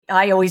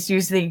I always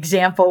use the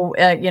example,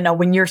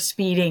 when you're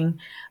speeding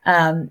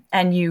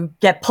and you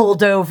get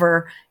pulled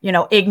over,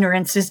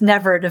 ignorance is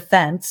never a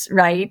defense,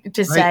 right?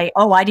 To say,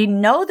 oh, I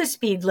didn't know the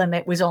speed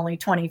limit was only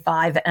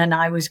 25 and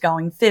I was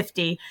going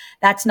 50.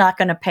 That's not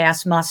going to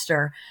pass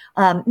muster.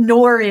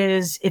 Nor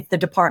is if the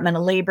Department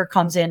of Labor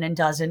comes in and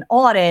does an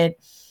audit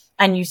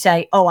and you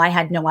say, oh, I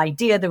had no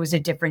idea there was a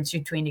difference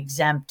between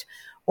exempt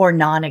or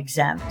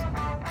non-exempt.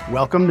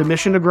 Welcome to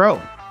Mission to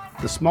Grow,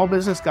 the small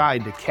business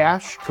guide to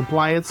cash,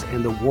 compliance,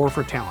 and the war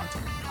for talent.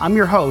 I'm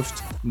your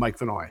host, Mike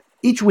Vanoy.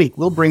 Each week,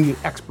 we'll bring you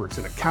experts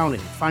in accounting,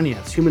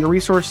 finance, human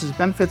resources,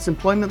 benefits,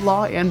 employment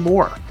law, and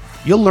more.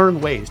 You'll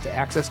learn ways to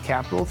access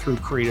capital through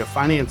creative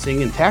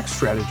financing and tax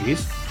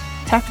strategies,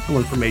 tactical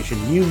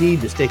information you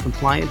need to stay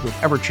compliant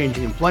with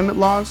ever-changing employment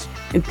laws,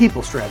 and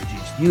people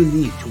strategies you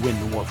need to win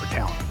the war for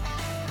talent.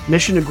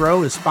 Mission to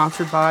Grow is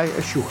sponsored by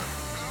Assure.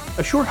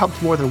 Assure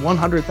helps more than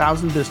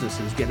 100,000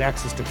 businesses get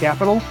access to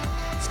capital,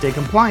 stay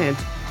compliant,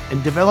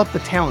 and develop the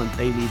talent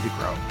they need to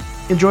grow.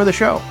 Enjoy the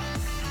show.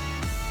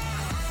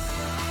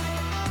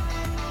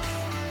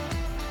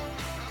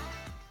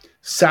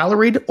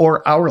 Salaried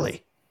or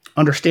hourly?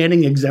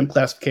 Understanding exempt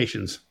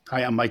classifications.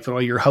 Hi, I'm Mike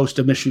Vanoy, your host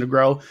of Mission to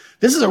Grow.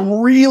 This is a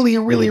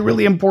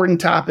really important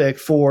topic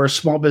for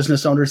small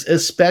business owners,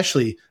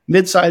 especially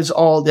mid-size.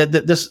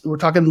 We're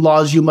talking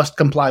laws you must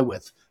comply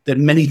with that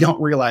many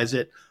don't realize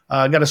it.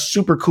 Got a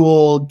super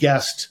cool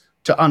guest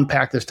to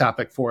unpack this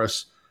topic for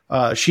us.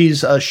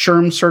 She's a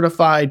SHRM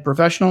certified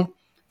professional. For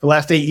the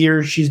last 8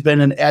 years, she's been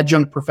an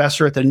adjunct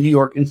professor at the New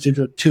York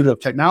Institute of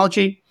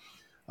Technology.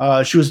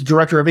 She was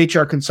director of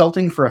HR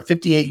consulting for a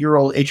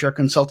 58-year-old HR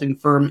consulting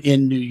firm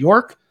in New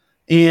York.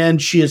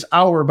 And she is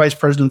our vice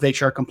president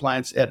of HR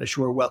compliance at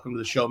Assure. Welcome to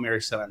the show,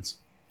 Mary Simmons.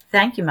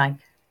 Thank you, Mike.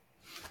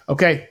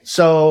 Okay,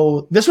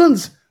 so this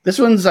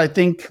one's I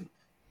think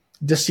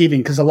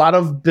deceiving because a lot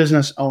of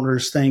business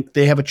owners think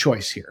they have a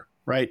choice here,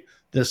 right?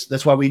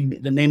 That's why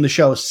the name of the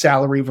show is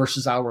salary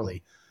versus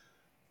hourly.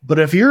 But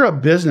if you're a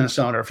business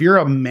owner, if you're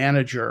a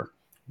manager,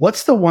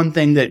 what's the one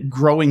thing that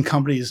growing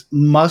companies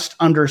must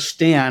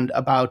understand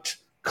about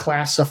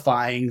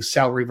classifying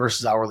salary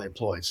versus hourly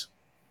employees?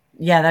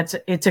 Yeah,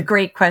 it's a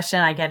great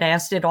question. I get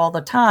asked it all the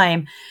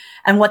time.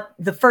 And what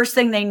the first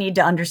thing they need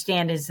to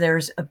understand is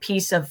there's a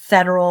piece of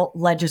federal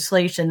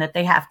legislation that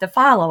they have to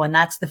follow, and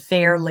that's the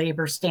Fair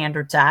Labor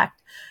Standards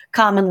Act,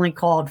 commonly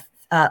called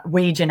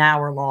wage and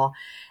hour law.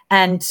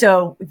 And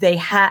so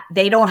they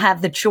don't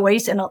have the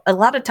choice. And a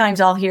lot of times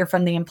I'll hear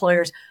from the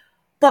employers,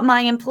 but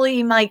my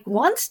employee, Mike,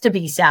 wants to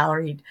be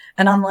salaried.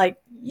 And I'm like,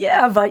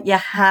 yeah, but you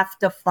have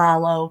to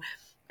follow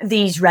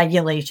these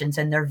regulations,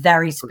 and they're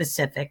very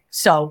specific.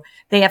 So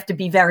they have to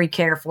be very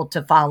careful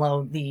to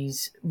follow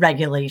these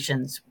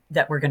regulations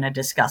that we're going to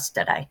discuss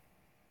today.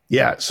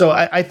 Yeah. So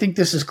I think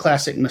this is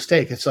classic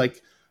mistake. It's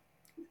like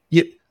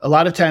a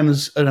lot of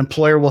times an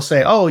employer will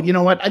say, oh, you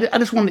know what? I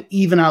just want to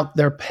even out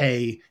their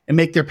pay and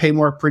make their pay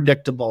more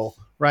predictable,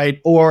 right?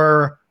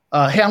 Or,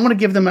 hey, I want to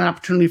give them an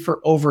opportunity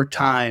for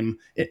overtime.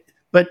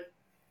 But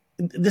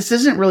this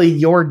isn't really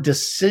your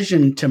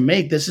decision to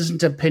make. This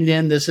isn't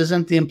opinion. This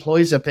isn't the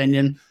employee's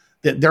opinion.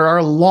 That there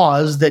are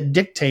laws that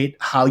dictate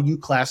how you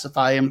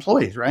classify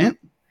employees, right?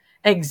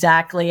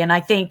 Exactly. And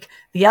I think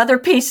the other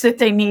piece that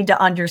they need to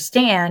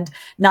understand,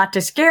 not to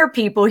scare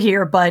people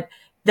here, but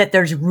that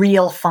there's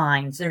real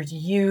fines. There's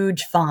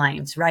huge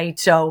fines, right?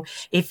 So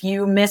if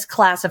you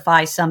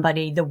misclassify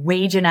somebody, the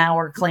wage and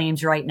hour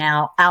claims right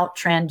now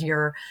outtrend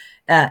your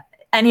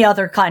any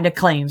other kind of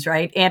claims,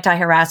 right?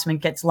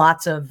 Anti-harassment gets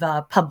lots of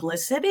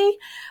publicity,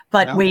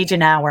 but wage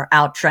and hour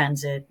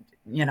outtrends it,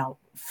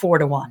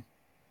 4-1.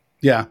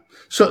 Yeah.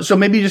 So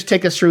maybe just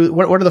take us through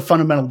what are the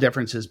fundamental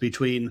differences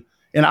between,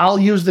 and I'll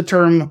use the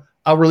term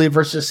hourly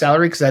versus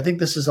salary because I think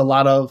this is a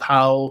lot of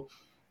how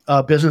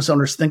business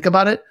owners think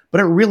about it,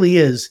 but it really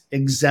is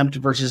exempt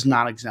versus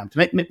non-exempt.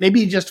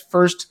 Maybe just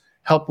first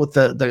help with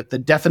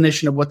the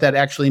definition of what that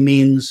actually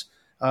means,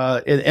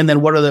 and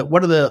then what are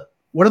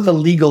the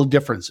legal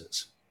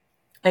differences?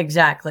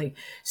 Exactly.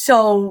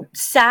 So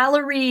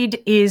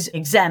salaried is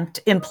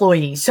exempt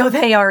employees. So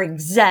they are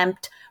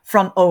exempt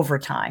from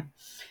overtime.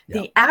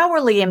 The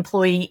hourly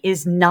employee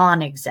is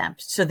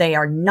non-exempt. So they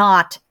are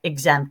not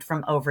exempt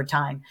from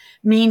overtime,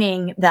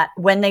 meaning that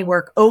when they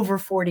work over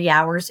 40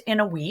 hours in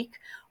a week,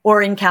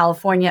 or in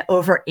California,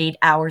 over 8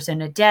 hours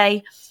in a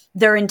day,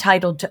 they're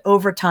entitled to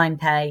overtime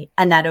pay.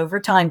 And that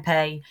overtime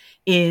pay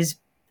is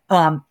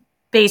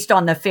based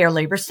on the Fair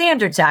Labor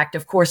Standards Act.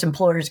 Of course,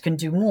 employers can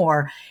do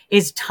more,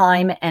 is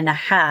time and a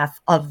half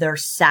of their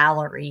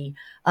salary,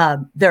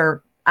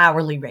 their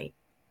hourly rate.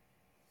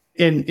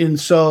 And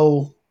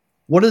so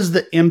what is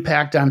the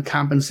impact on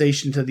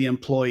compensation to the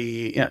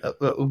employee,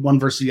 one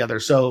versus the other?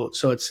 So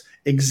it's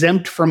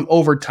exempt from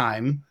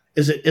overtime.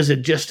 Is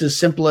it just as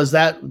simple as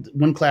that?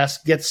 One class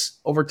gets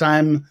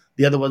overtime,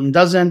 the other one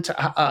doesn't.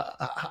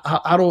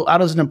 How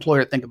does an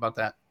employer think about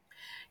that?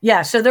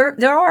 Yeah, so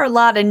there are a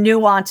lot of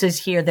nuances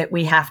here that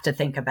we have to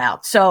think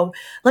about. So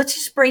let's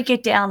just break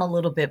it down a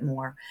little bit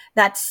more.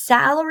 That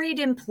salaried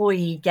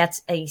employee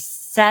gets a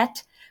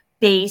set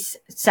base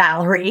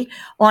salary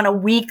on a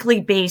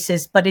weekly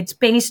basis, but it's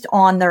based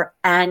on their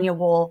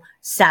annual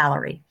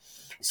salary.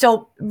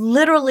 So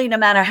literally, no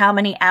matter how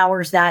many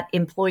hours that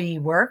employee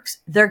works,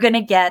 they're going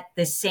to get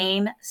the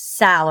same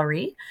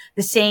salary,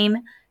 the same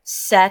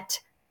set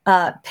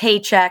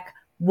paycheck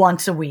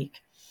once a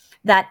week.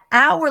 That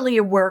hourly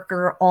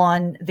worker,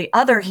 on the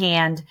other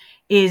hand,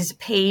 is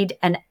paid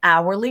an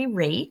hourly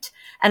rate.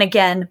 And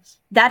again,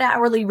 that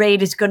hourly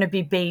rate is going to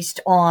be based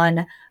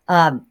on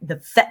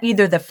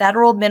either the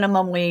federal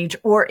minimum wage,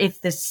 or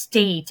if the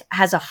state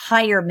has a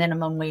higher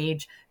minimum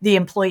wage, the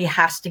employee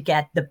has to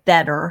get the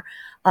better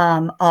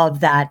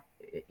of that,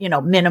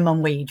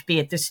 minimum wage, be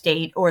it the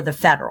state or the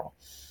federal.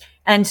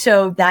 And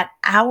so that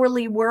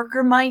hourly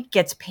worker, Mike,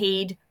 gets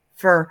paid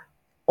for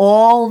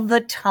all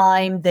the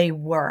time they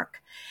work.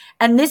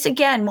 And this,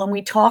 again, when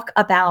we talk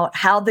about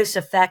how this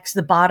affects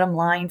the bottom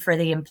line for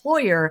the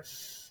employer,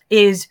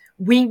 is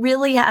we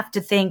really have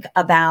to think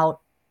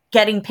about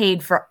getting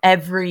paid for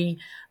every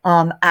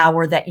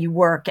hour that you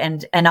work.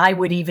 And I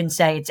would even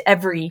say it's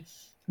every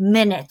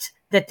minute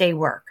that they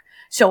work.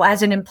 So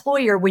as an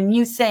employer, when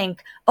you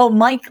think, oh,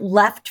 Mike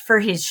left for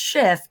his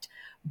shift,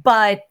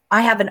 but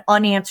I have an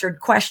unanswered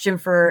question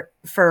for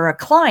a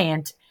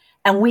client,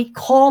 and we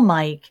call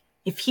Mike,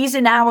 if he's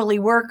an hourly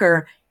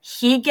worker,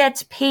 he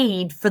gets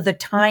paid for the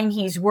time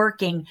he's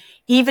working,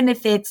 even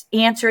if it's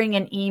answering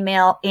an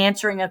email,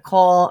 answering a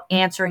call,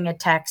 answering a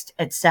text,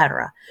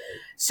 etc.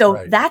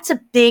 So that's a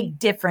big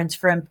difference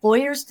for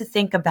employers to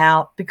think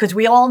about, because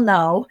we all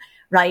know,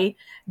 right,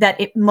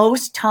 that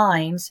most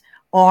times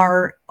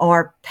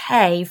our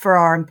pay for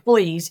our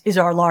employees is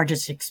our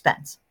largest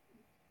expense.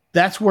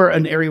 That's where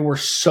an area where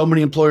so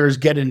many employers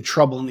get in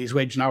trouble in these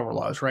wage and hour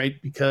laws,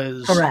 right?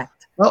 Because,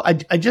 correct. Well,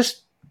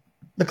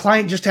 the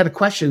client just had a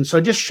question, so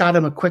I just shot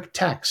him a quick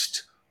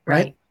text,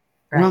 right?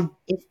 Well,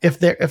 if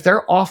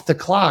they're off the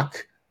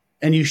clock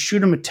and you shoot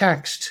them a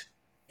text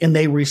and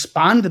they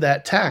respond to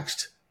that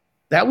text,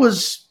 that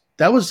was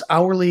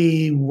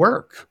hourly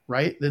work,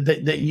 right?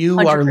 That you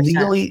 100%. Are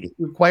legally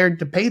required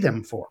to pay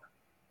them for.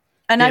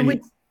 And I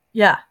would,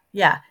 yeah.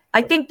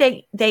 I think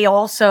they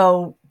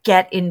also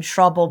get in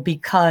trouble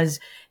because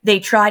they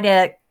try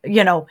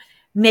to,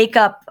 make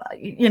up,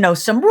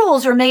 some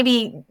rules, or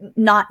maybe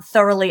not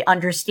thoroughly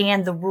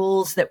understand the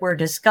rules that we're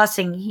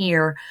discussing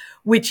here,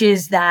 which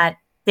is that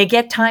they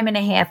get time and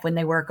a half when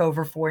they work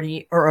over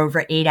 40 or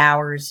over 8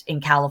 hours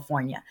in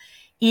California.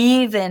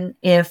 Even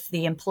if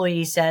the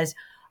employee says,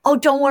 oh,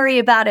 don't worry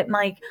about it,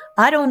 Mike,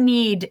 I don't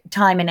need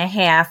time and a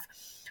half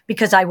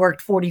because I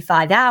worked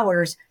 45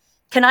 hours.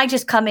 Can I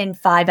just come in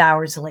 5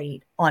 hours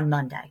late on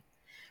Monday?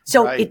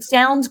 So It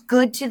sounds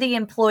good to the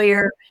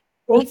employer.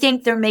 They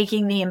think they're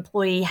making the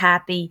employee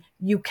happy.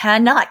 You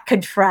cannot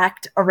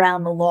contract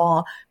around the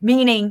law,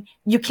 meaning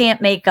you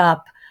can't make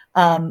up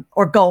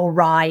or go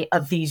awry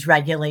of these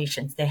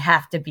regulations. They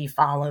have to be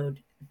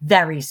followed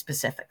very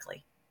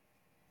specifically.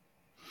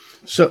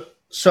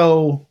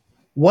 So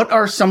what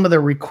are some of the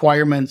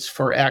requirements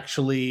for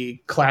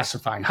actually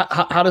classifying?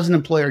 How does an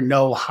employer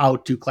know how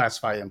to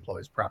classify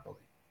employees properly?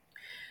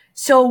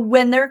 So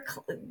when they're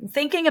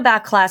thinking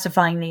about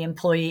classifying the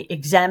employee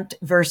exempt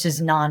versus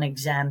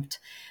non-exempt,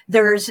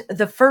 there's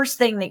the first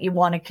thing that you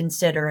want to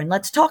consider. And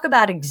let's talk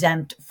about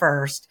exempt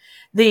first.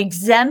 The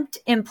exempt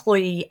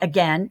employee,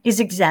 again,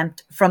 is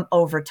exempt from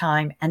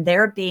overtime, and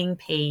they're being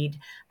paid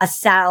a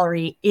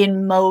salary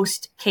in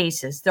most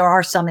cases. There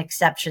are some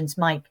exceptions,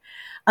 Mike.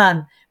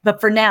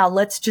 But for now,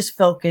 let's just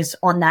focus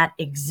on that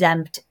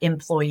exempt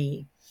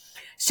employee.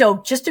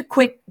 So just a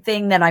quick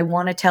thing that I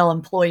want to tell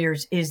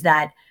employers is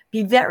that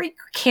be very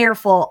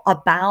careful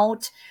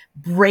about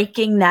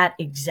breaking that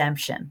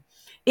exemption.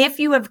 If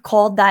you have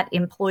called that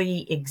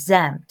employee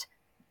exempt,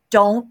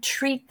 don't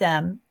treat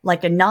them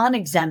like a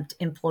non-exempt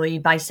employee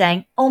by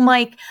saying, oh,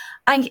 Mike,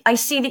 I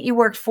see that you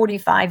worked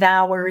 45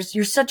 hours.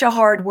 You're such a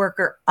hard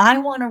worker. I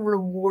want to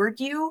reward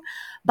you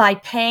by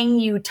paying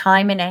you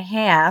time and a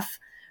half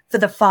for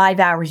the 5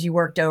 hours you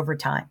worked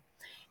overtime.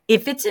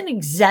 If it's an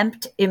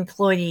exempt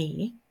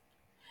employee,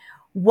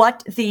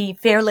 what the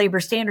Fair Labor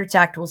Standards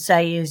Act will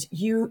say is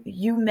you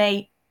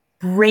may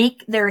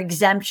break their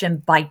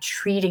exemption by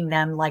treating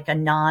them like a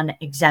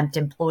non-exempt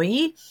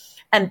employee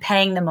and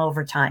paying them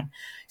overtime.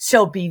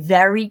 So be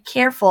very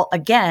careful,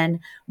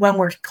 again, when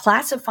we're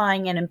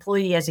classifying an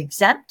employee as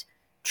exempt,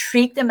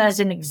 treat them as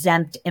an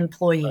exempt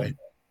employee. Right.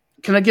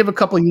 Can I give a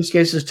couple of use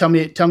cases? Tell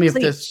me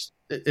Please.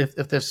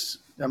 if this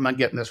I'm not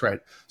getting this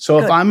right. So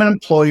Good. If I'm an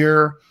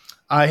employer,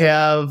 I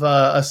have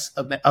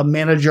a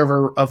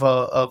manager of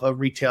a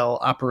retail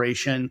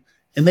operation,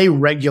 and they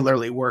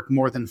regularly work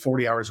more than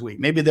 40 hours a week.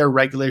 Maybe they're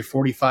regularly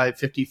 45,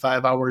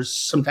 55 hours,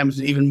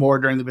 sometimes even more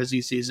during the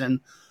busy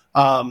season.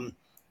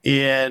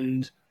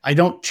 And I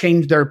don't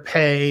change their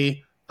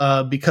pay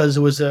because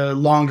it was a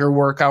longer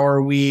work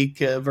hour week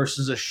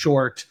versus a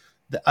short.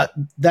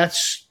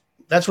 That's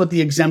what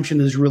the exemption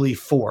is really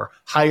for.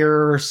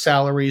 Higher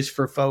salaries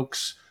for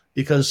folks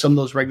because some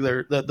of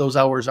those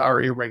hours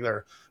are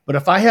irregular. But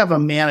if I have a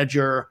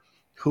manager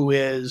who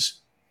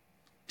is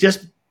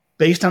just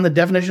based on the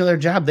definition of their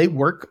job, they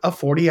work a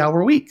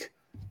 40-hour week.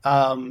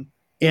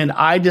 And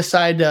I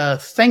decide to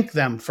thank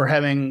them for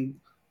having,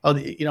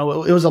 it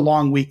was a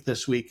long week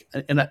this week.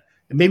 And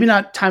maybe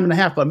not time and a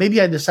half, but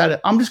maybe I decided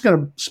I'm just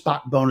going to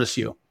spot bonus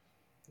you.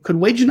 Could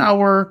Wage and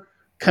Hour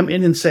come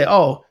in and say,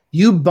 oh,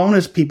 you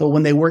bonus people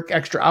when they work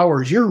extra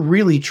hours, you're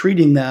really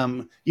treating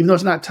them, even though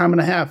it's not time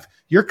and a half,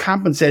 you're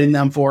compensating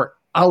them for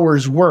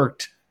hours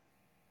worked.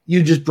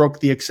 You just broke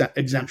the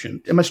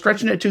exemption. Am I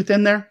stretching it too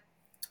thin there?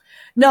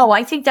 No,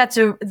 I think that's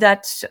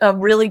a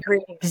really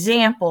great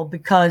example,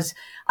 because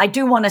I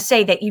do want to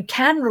say that you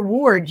can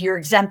reward your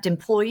exempt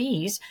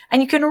employees,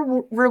 and you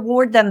can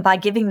reward them by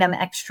giving them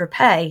extra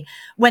pay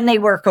when they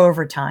work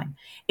overtime.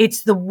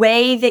 It's the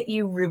way that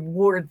you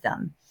reward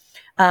them,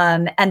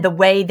 and the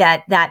way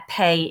that that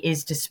pay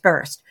is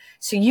dispersed.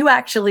 So you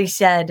actually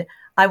said,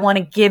 I want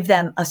to give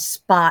them a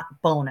spot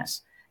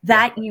bonus.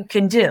 That you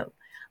can do.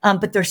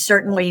 But there's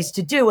certain ways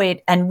to do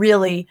it. And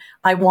really,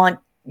 I want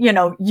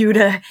you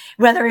to,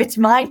 whether it's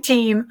my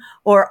team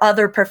or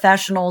other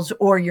professionals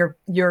or your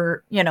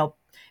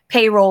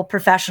payroll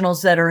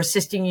professionals that are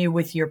assisting you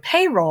with your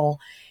payroll,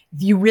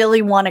 you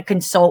really want to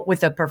consult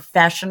with a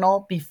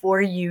professional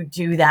before you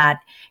do that.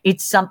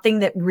 It's something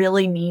that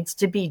really needs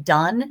to be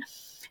done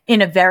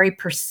in a very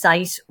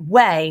precise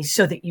way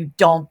so that you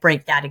don't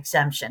break that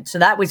exemption. So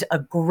that was a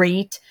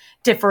great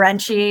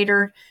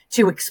differentiator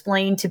to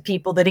explain to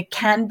people that it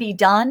can be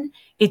done.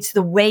 It's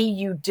the way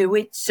you do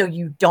it so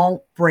you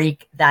don't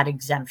break that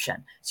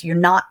exemption. So you're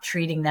not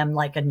treating them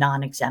like a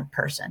non-exempt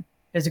person.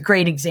 It's a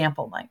great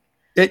example, Mike.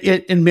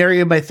 And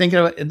Mary, by thinking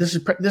about it, this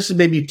is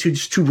maybe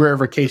too rare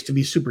of a case to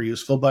be super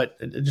useful, but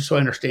just so I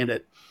understand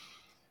it,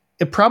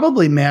 it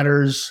probably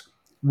matters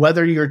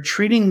whether you're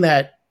treating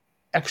that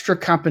extra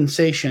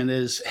compensation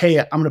is, hey,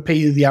 I'm going to pay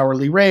you the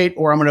hourly rate,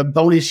 or I'm going to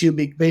bonus you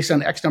based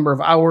on X number of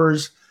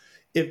hours.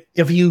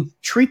 If you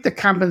treat the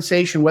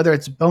compensation, whether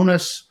it's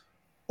bonus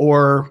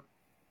or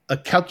a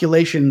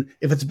calculation,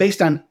 if it's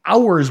based on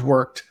hours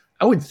worked,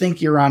 I would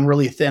think you're on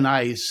really thin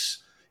ice.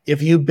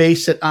 If you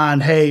base it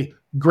on, hey,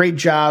 great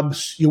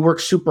jobs, you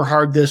worked super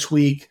hard this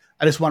week,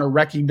 I just want to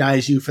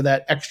recognize you for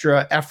that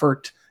extra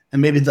effort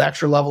and maybe the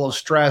extra level of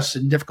stress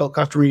and difficult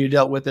customer you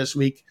dealt with this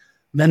week,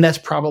 then that's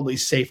probably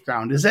safe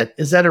ground. Is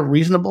that a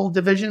reasonable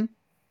division?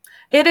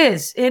 It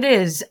is.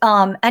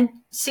 And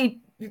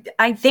see,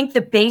 I think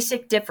the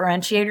basic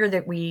differentiator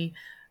that we,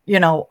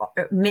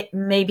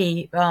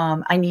 maybe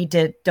I need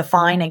to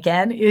define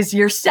again is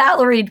your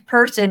salaried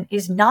person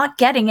is not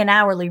getting an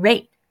hourly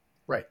rate.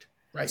 Right.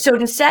 So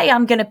to say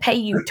I'm going to pay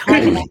you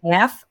time and a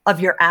half of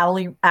your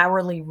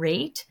hourly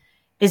rate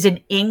is an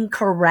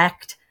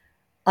incorrect,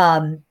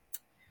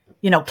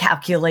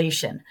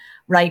 calculation.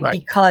 Right?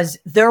 Because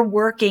they're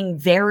working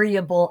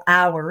variable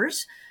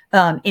hours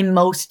in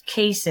most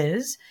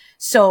cases.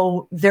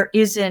 So there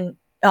isn't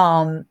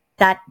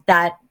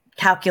that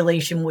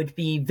calculation would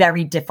be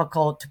very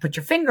difficult to put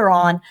your finger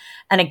on.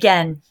 And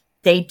again,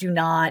 they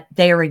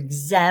are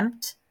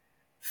exempt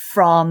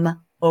from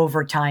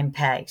overtime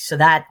pay. So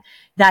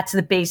that's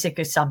the basic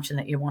assumption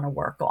that you want to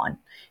work on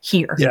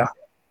here. Yeah.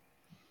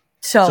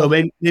 So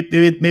maybe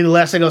the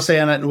last thing I'll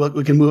say on it, and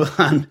we can move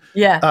on.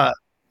 Yeah.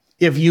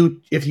 If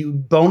you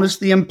bonus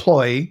the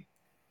employee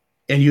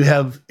and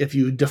if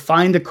you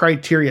define the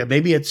criteria,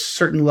 maybe it's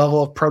certain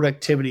level of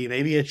productivity,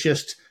 maybe it's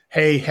just,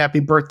 hey, happy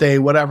birthday,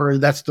 whatever,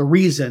 that's the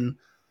reason,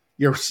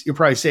 you're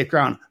probably safe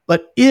ground.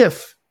 But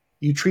if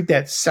you treat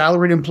that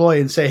salaried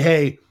employee and say,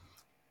 hey,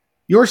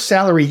 your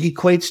salary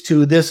equates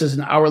to this as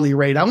an hourly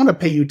rate, I want to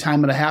pay you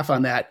time and a half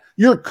on that,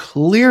 you're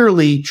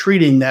clearly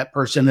treating that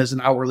person as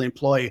an hourly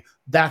employee.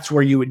 That's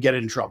where you would get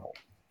in trouble.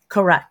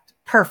 Correct.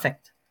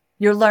 Perfect.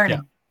 You're learning.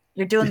 Yeah.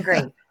 You're doing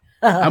great.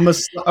 I'm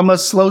a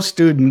slow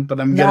student,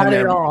 but I'm getting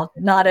there.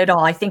 Not at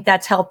all. I think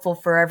that's helpful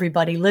for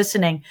everybody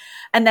listening.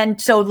 And then,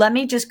 so let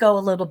me just go a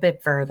little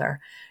bit further.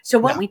 So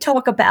when we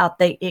talk about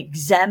the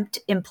exempt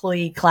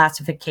employee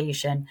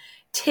classification,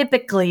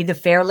 typically the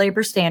Fair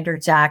Labor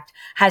Standards Act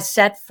has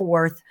set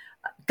forth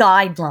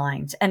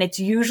guidelines, and it's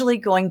usually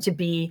going to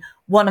be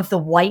one of the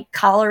white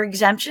collar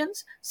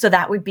exemptions. So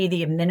that would be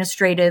the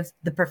administrative,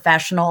 the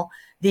professional,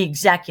 the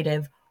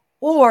executive,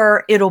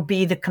 or it'll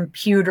be the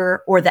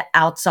computer or the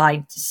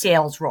outside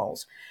sales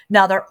roles.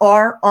 Now, there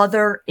are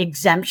other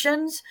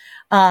exemptions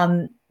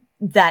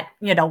that,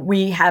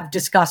 we have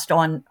discussed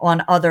on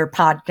other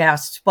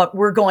podcasts, but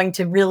we're going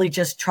to really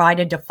just try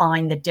to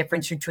define the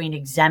difference between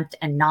exempt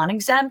and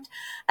non-exempt.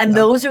 And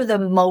those are the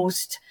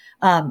most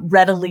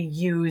readily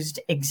used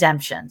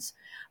exemptions.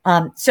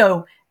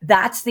 So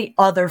that's the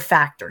other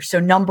factor. So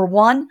number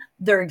one,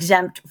 they're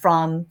exempt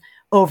from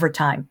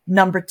overtime.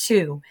 Number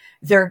two,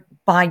 they're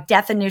by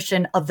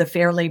definition of the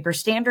Fair Labor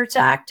Standards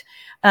Act,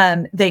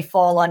 they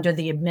fall under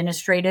the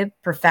administrative,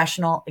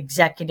 professional,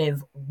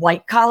 executive,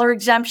 white collar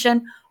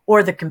exemption,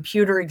 or the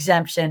computer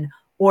exemption,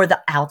 or the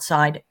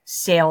outside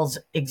sales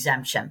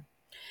exemption.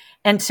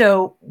 And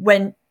so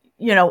when,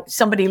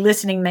 somebody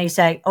listening may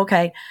say,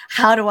 okay,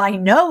 how do I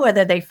know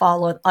whether they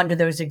fall under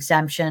those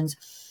exemptions?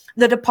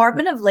 The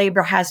Department of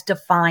Labor has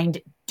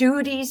defined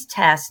duties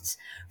tests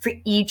for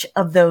each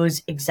of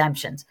those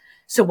exemptions.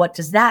 So what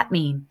does that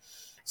mean?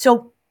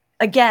 So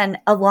again,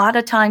 a lot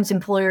of times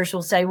employers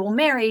will say, well,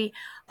 Mary,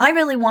 I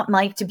really want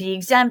Mike to be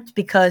exempt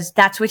because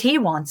that's what he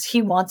wants.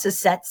 He wants a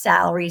set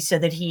salary so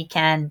that he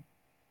can,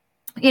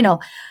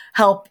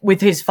 help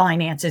with his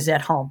finances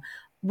at home.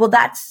 Well,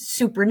 that's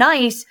super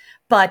nice,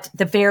 but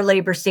the Fair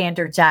Labor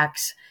Standards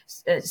Act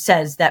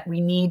says that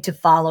we need to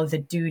follow the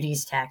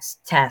duties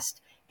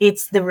test.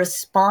 It's the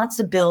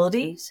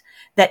responsibilities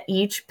that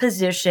each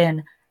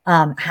position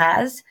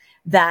has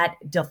that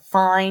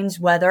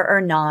defines whether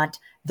or not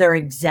they're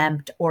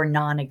exempt or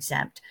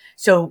non-exempt.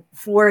 So,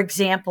 for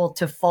example,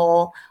 to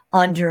fall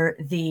under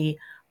the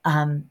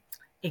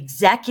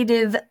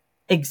executive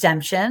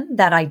exemption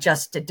that I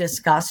just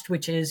discussed,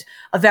 which is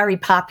a very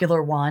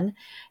popular one,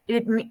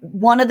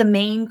 one of the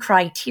main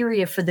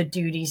criteria for the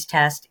duties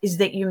test is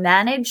that you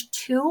manage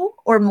 2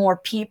 or more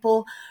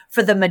people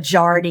for the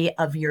majority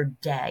of your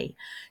day.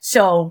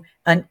 So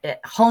a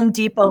Home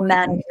Depot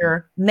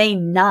manager may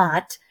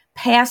not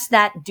pass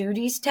that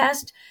duties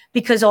test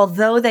because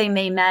although they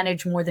may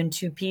manage more than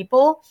 2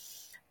 people,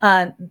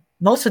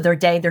 most of their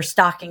day they're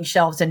stocking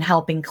shelves and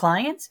helping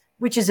clients,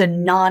 which is a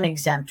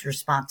non-exempt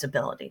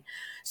responsibility.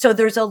 So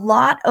there's a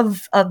lot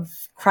of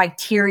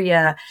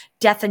criteria,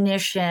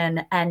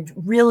 definition, and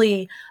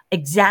really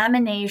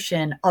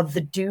examination of the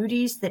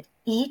duties that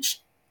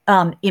each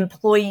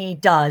employee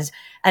does.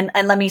 And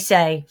let me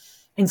say,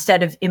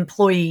 instead of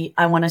employee,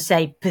 I want to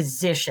say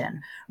position,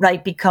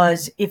 right?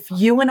 Because if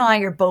you and I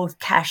are both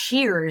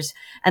cashiers,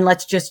 and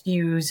let's just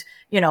use,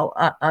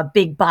 a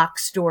big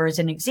box store as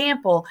an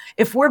example,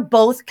 if we're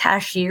both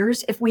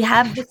cashiers, if we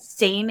have the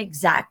same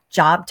exact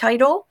job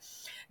title,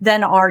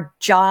 then our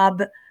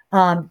job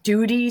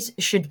duties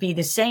should be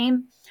the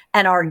same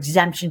and our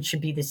exemption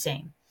should be the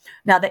same.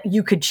 Now that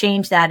you could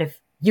change that if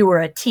you were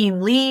a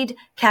team lead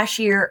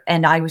cashier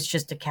and I was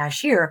just a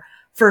cashier,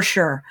 for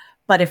sure.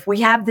 But if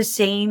we have the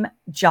same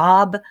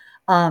job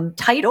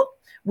title,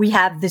 we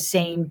have the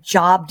same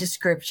job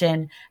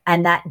description,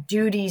 and that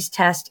duties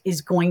test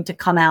is going to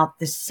come out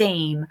the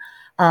same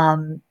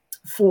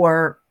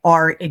for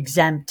our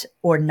exempt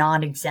or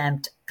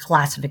non-exempt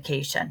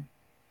classification.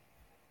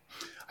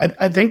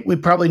 I think we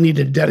probably need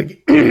to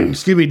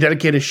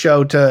dedicate a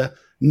show to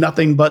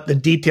nothing but the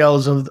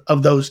details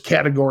of those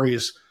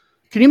categories.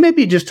 Can you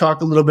maybe just talk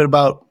a little bit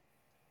about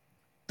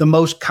the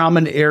most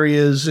common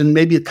areas and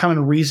maybe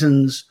common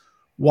reasons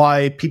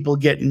why people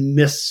get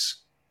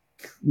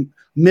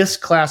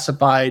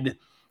misclassified?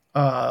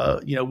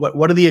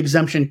 What are the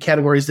exemption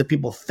categories that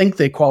people think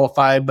they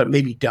qualify but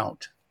maybe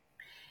don't?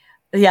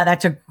 Yeah,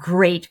 that's a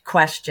great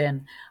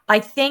question. I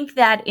think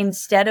that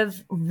instead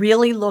of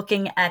really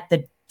looking at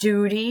the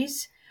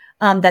duties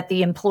that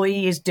the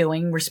employee is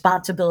doing,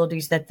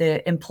 responsibilities that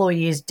the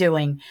employee is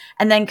doing,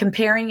 and then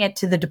comparing it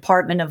to the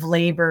Department of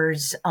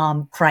Labor's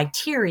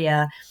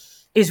criteria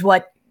is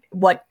what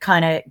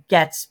kind of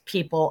gets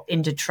people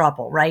into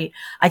trouble, right?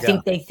 I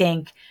think they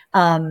think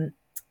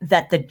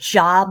that the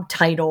job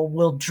title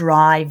will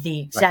drive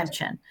the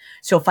exemption. Right.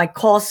 So if I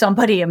call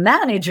somebody a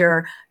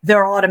manager,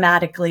 they're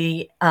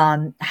automatically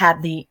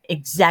have the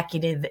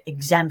executive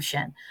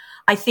exemption.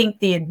 I think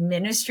the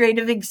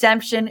administrative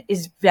exemption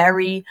is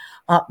very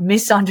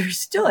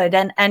misunderstood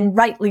and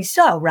rightly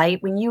so,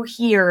 right? When you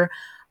hear,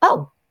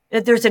 oh,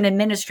 there's an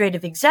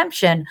administrative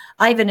exemption,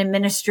 I have an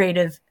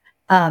administrative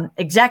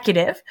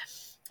executive,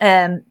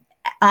 they're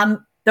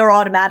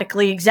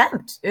automatically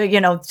exempt,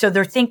 so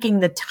they're thinking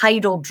the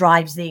title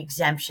drives the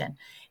exemption.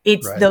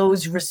 It's right.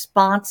 Those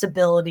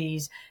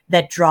responsibilities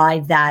that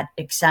drive that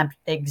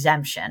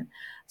exemption.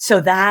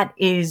 So that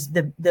is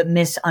the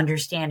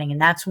misunderstanding.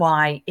 And that's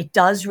why it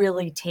does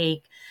really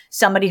take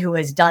somebody who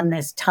has done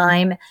this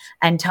time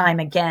and time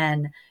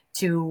again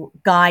to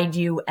guide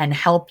you and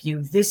help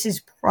you. This is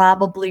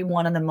probably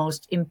one of the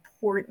most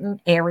important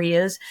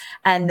areas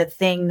and the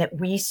thing that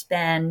we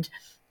spend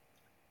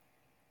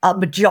a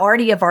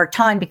majority of our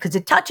time, because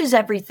it touches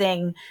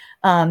everything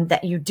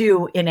that you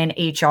do in an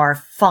HR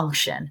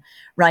function,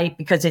 right?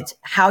 Because it's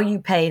how you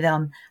pay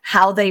them,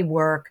 how they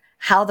work,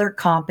 how they're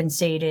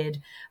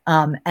compensated,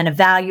 an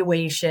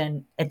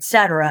evaluation, et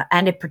cetera.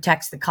 And it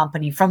protects the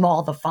company from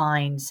all the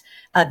fines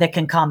that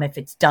can come if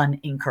it's done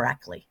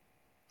incorrectly.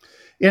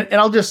 And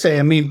I'll just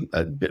say,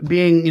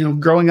 being,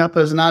 growing up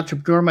as an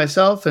entrepreneur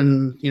myself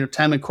and,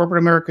 time in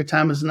corporate America,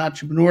 time as an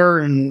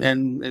entrepreneur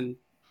and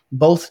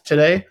both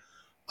today,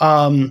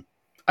 I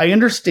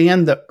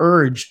understand the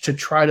urge to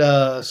try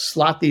to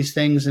slot these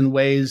things in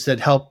ways that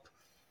help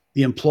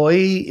the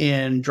employee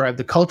and drive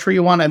the culture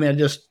you want. I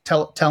just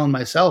telling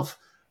myself,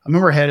 I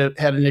remember I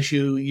had an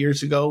issue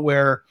years ago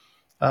where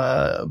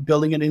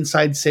building an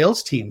inside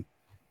sales team,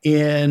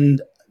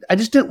 and I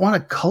just didn't want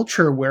a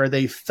culture where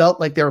they felt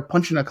like they were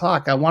punching a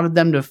clock. I wanted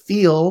them to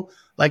feel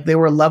like they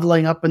were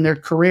leveling up in their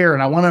career,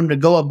 and I wanted them to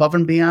go above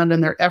and beyond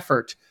in their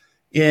effort.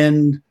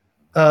 And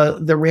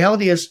the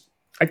reality is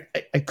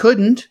I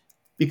couldn't,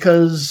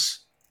 because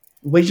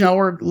wage and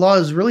hour law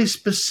is really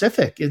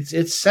specific.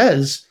 It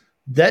says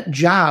that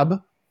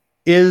job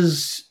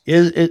there's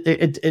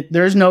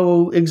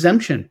no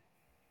exemption.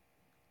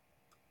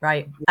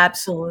 Right.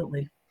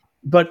 Absolutely.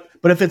 But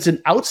if it's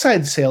an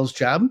outside sales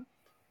job,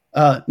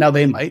 now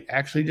they might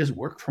actually just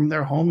work from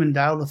their home and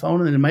dial the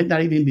phone, and it might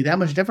not even be that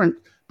much different.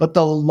 But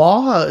the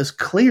law is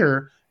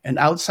clear: an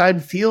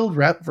outside field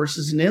rep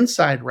versus an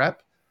inside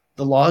rep.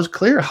 The law is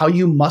clear how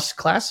you must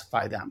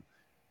classify them.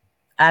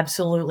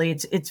 Absolutely.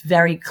 It's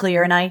very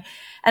clear. And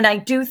I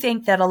do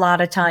think that a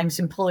lot of times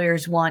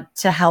employers want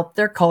to help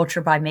their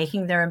culture by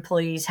making their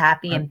employees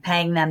happy and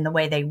paying them the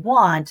way they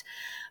want.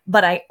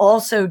 But I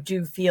also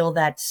do feel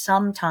that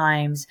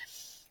sometimes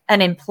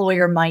an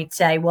employer might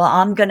say, well,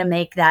 I'm going to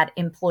make that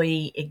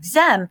employee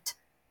exempt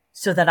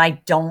so that I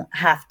don't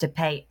have to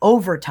pay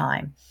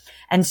overtime.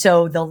 And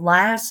so the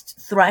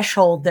last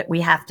threshold that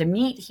we have to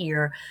meet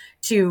here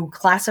to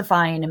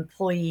classify an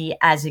employee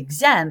as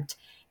exempt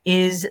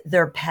is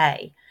their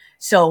pay.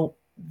 So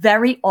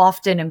very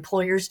often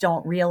employers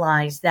don't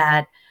realize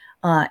that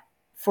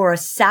for a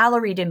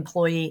salaried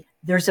employee,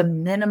 there's a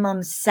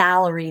minimum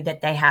salary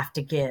that they have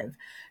to give.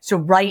 So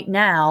right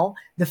now,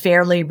 the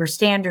Fair Labor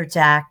Standards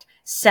Act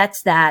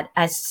sets that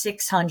as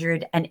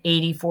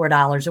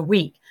 $684 a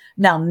week.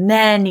 Now,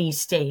 many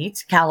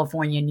states,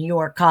 California, New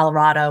York,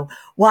 Colorado,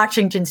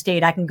 Washington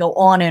State, I can go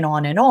on and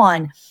on and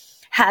on,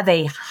 have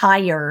a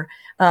higher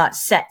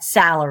set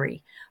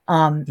salary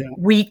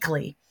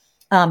weekly.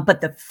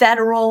 But the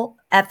federal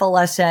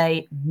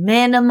FLSA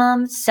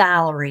minimum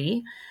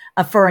salary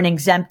for an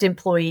exempt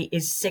employee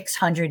is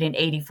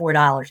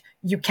 $684.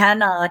 You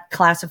cannot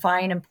classify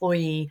an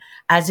employee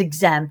as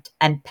exempt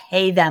and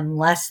pay them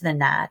less than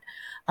that.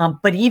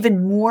 But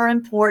even more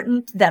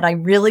important that I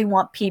really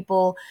want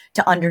people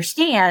to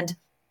understand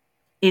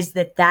is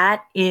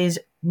that is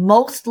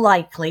most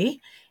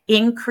likely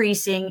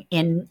increasing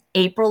in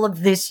April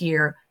of this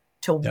year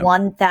to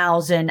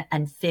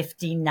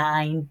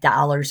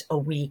 $1,059 a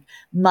week.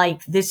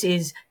 Mike, this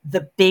is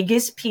the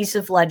biggest piece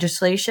of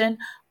legislation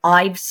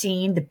I've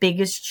seen, the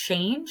biggest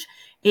change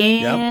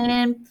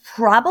in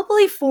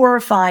probably 4 or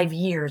 5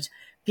 years,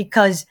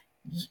 because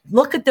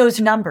look at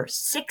those numbers,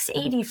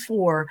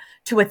 $684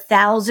 to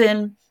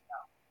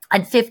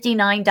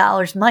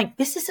 $1,059. Mike,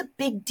 this is a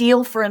big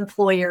deal for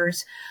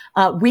employers.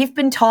 We've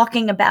been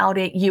talking about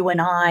it, you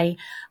and I.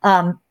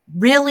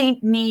 Really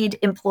need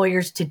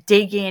employers to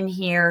dig in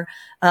here,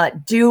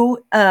 do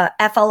a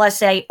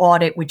FLSA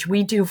audit, which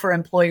we do for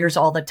employers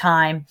all the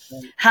time.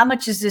 How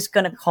much is this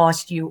going to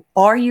cost you?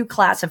 Are you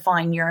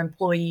classifying your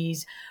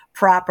employees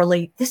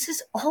properly? This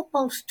is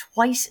almost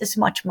twice as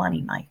much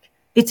money, Mike.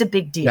 It's a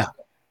big deal.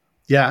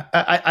 Yeah.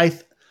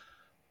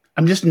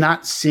 I'm just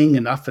not seeing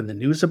enough in the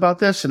news about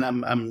this, and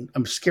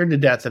I'm scared to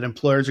death that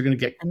employers are going to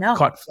get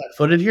caught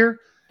flat-footed here.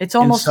 It's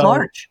almost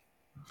March.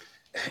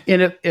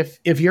 And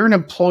if you're an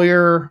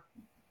employer,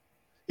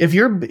 if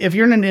you're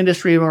in an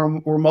industry where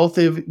most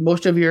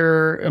of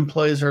your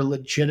employees are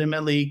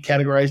legitimately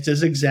categorized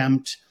as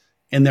exempt,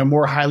 and they're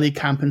more highly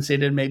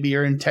compensated, maybe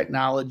you're in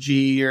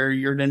technology or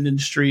you're in an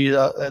industry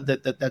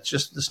that's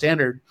just the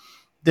standard,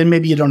 then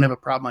maybe you don't have a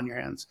problem on your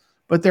hands.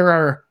 But there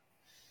are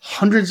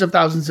hundreds of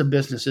thousands of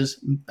businesses.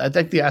 I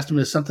think the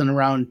estimate is something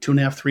around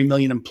 2.5, 3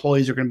 million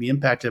employees are going to be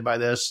impacted by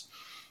this.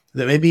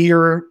 That maybe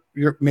you're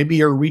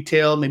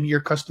retail, maybe your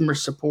customer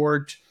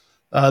support,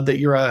 that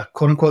you're a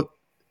quote unquote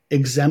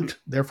exempt,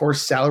 therefore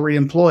salary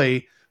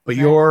employee, but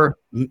you're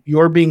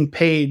being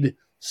paid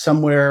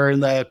somewhere in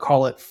the,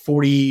 call it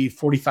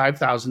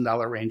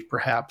 $45,000 range,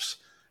 perhaps.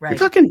 You're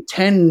talking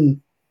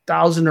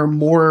 10,000 or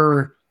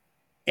more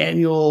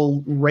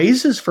annual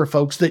raises for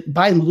folks that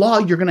by law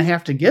you're going to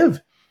have to give.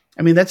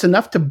 I mean, that's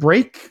enough to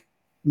break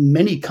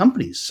many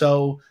companies.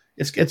 So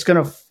it's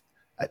going to.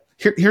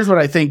 Here's what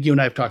I think. You and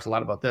I have talked a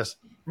lot about this.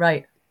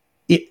 Right.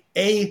 You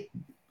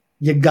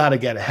got to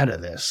get ahead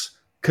of this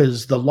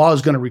because the law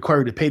is going to require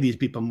you to pay these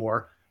people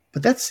more.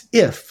 But that's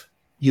if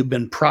you've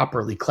been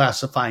properly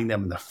classifying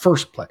them in the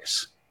first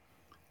place.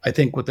 I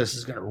think what this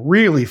is going to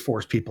really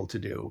force people to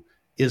do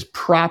is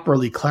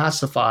properly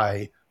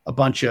classify a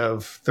bunch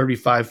of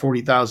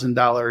 $35,000,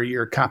 $40,000 a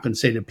year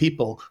compensated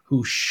people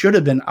who should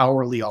have been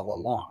hourly all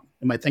along.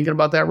 Am I thinking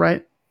about that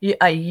right? You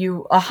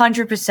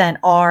 100%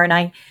 are.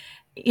 And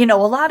a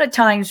lot of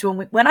times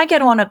when I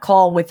get on a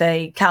call with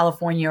a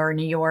California or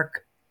New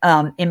York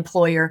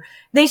employer,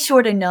 they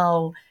sort of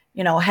know,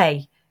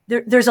 hey,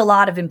 there's a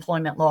lot of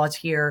employment laws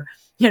here.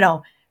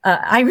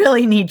 I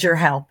really need your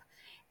help.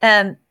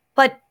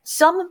 But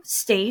some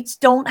states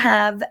don't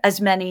have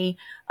as many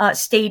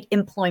state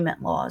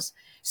employment laws.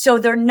 So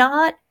they're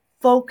not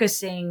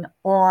focusing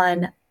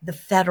on the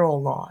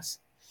federal laws.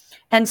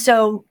 And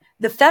so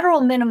the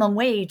federal minimum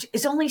wage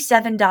is only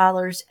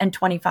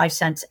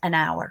 $7.25 an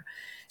hour.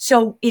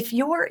 So if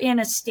you're in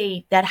a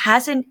state that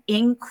hasn't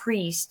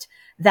increased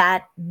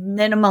that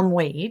minimum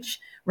wage,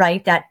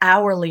 right, that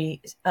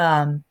hourly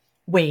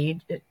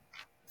wage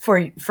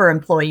for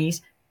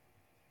employees,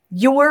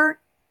 your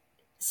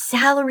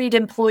salaried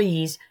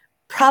employees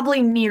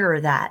probably mirror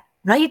that,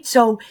 right?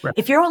 So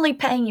if you're only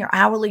paying your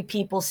hourly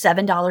people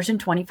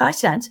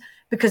 $7.25,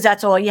 because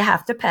that's all you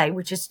have to pay,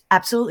 which is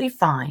absolutely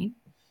fine,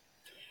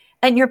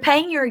 and you're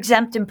paying your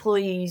exempt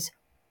employees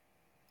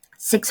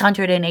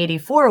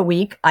 $684 a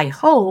week. I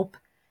hope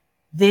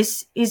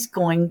this is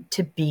going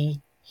to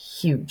be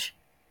huge.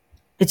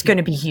 It's going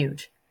to be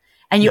huge.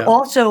 And you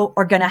also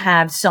are going to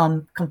have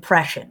some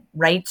compression,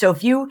 right? So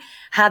if you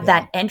have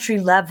that entry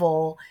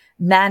level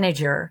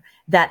manager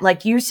that,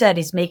 like you said,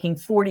 is making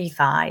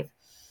 45,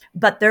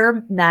 but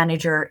their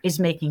manager is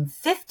making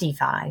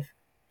 55,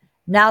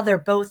 now they're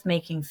both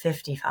making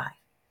 55.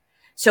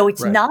 So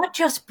it's not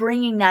just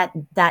bringing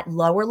that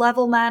lower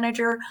level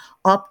manager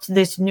up to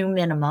this new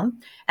minimum.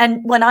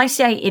 And when I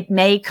say it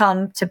may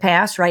come to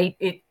pass, right,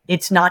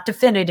 it's not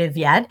definitive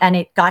yet. And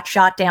it got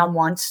shot down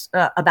once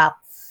about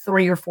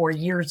 3 or 4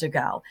 years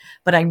ago.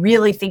 But I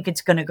really think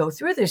it's going to go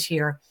through this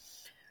year.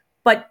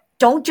 But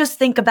don't just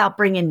think about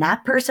bringing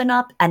that person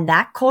up and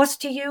that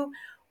cost to you.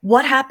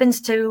 What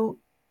happens to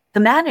the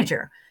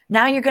manager?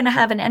 Now you're going to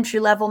have an entry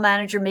level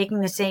manager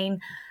making the same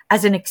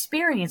as an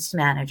experienced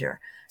manager.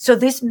 So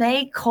this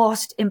may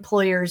cost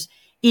employers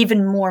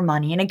even more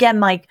money. And again,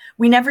 Mike,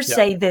 we never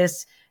say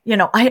this,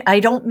 I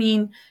don't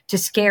mean to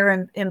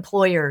scare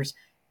employers.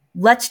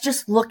 Let's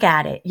just look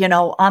at it.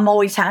 I'm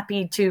always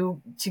happy to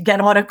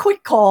get on a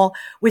quick call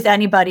with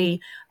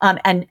anybody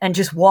and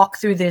just walk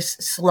through this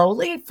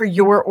slowly for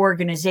your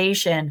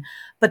organization.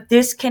 But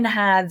this can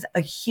have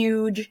a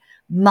huge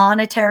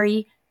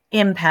monetary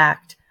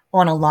impact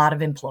on a lot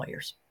of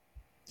employers.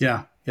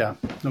 Yeah.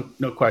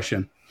 No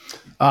question.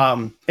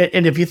 And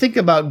if you think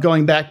about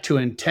going back to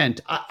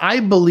intent, I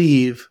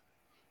believe,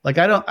 I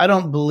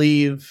don't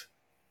believe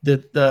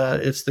that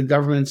it's the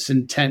government's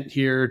intent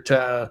here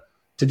to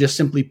just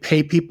simply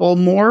pay people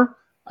more.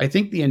 I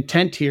think the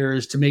intent here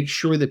is to make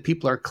sure that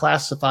people are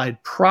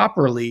classified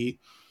properly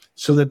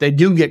so that they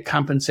do get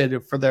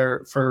compensated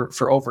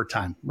for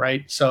overtime,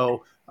 right?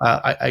 So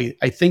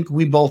I think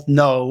we both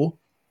know,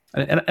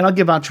 and I'll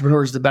give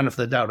entrepreneurs the benefit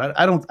of the doubt.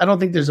 I don't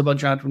think there's a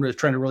bunch of entrepreneurs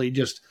trying to really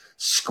just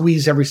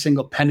squeeze every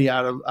single penny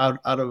out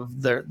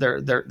of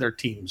their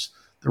teams.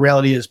 The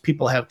reality is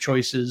people have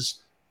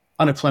choices.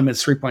 Unemployment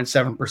is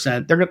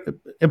 3.7%.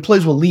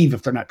 Employees will leave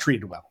if they're not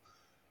treated well.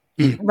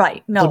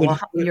 Right. No,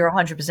 you're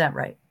 100%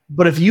 right.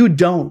 But if you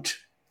don't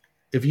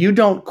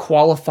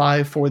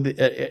qualify for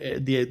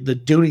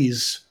the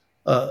duties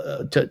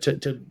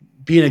to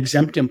be an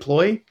exempt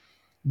employee,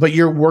 but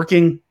you're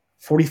working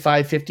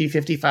 45, 50,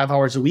 55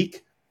 hours a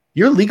week,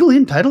 you're legally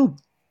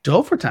entitled to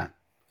overtime,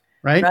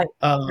 right?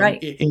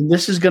 Right. And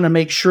this is going to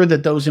make sure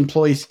that those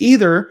employees,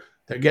 either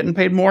they're getting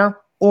paid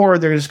more or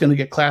they're just going to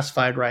get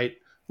classified right,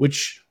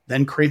 which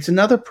then creates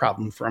another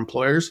problem for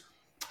employers.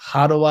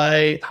 How do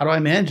I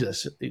manage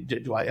this?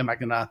 If I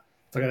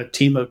got a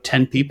team of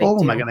 10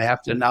 people, am I going to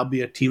have to now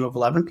be a team of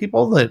 11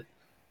 people that,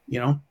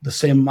 the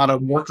same amount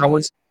of work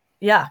hours?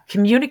 Yeah.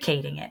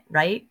 Communicating it,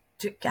 right?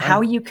 How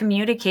are you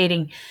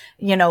communicating?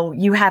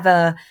 You have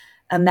a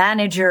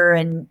manager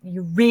and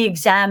you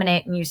re-examine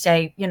it and you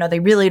say, they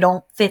really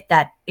don't fit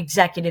that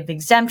executive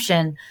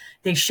exemption.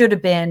 They should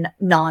have been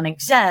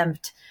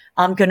non-exempt.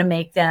 I'm going to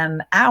make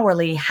them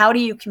hourly. How do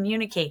you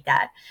communicate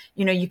that?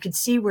 You could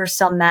see where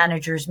some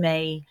managers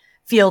may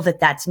feel that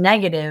that's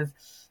negative.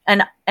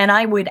 And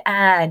I would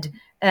add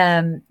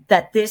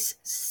that this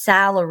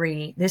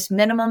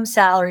minimum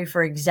salary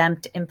for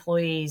exempt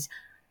employees,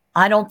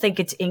 I don't think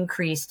it's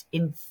increased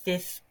in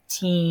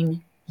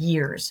 15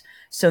 years.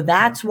 So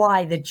that's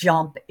why the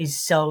jump is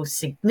so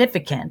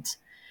significant,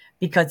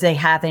 because they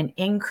haven't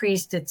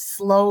increased it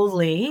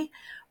slowly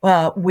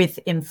with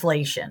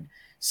inflation.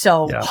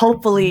 So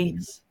hopefully,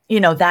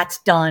 that's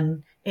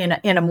done in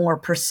a more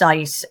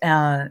precise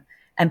and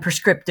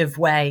prescriptive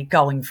way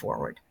going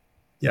forward.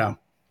 Yeah.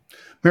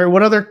 Mary,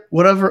 what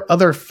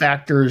other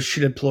factors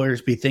should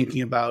employers be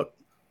thinking about?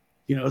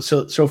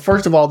 So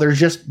first of all, there's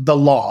just the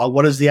law.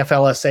 What does the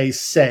FLSA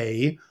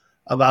say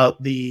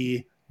about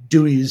the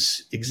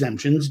duties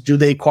exemptions? Do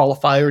they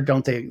qualify or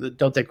don't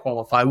they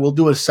qualify? We'll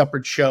do a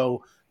separate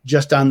show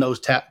just on those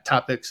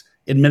topics: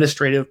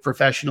 administrative,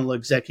 professional,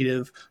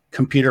 executive,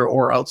 computer,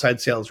 or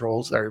outside sales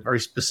roles. There are very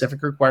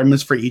specific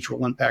requirements for each.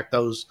 We'll unpack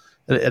those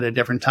at a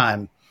different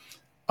time.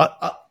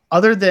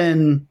 Other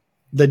than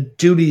the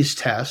duties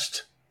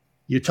test,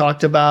 you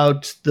talked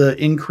about the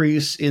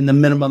increase in the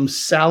minimum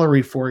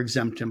salary for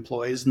exempt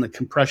employees and the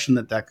compression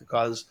that could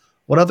cause.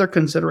 What other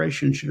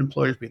considerations should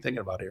employers be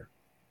thinking about here?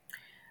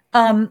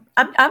 I'm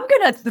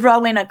going to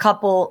throw in a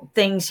couple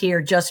things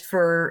here just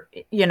for,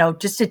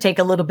 just to take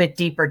a little bit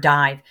deeper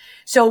dive.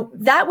 So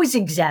that was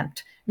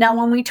exempt. Now,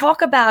 when we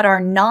talk about our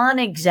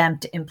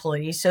non-exempt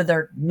employees, so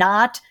they're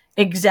not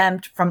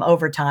exempt from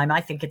overtime,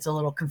 I think it's a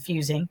little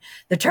confusing,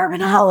 the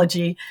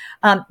terminology,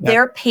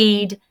 they're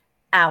paid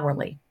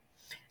hourly.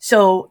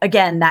 So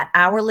again, that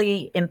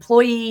hourly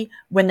employee,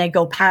 when they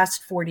go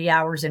past 40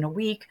 hours in a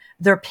week,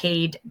 they're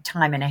paid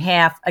time and a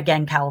half.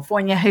 Again,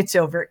 California, it's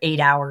over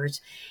 8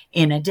 hours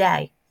in a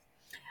day.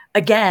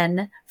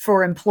 Again,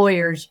 for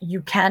employers,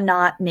 you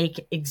cannot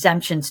make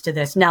exemptions to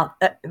this. Now,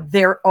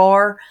 there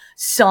are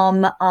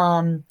some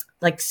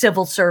like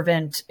civil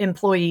servant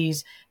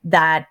employees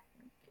that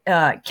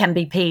can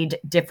be paid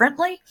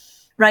differently.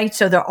 right?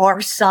 So there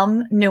are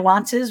some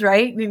nuances,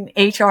 right? In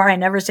HR, I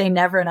never say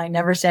never and I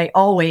never say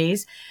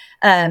always.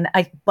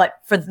 But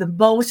for the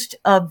most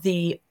of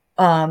the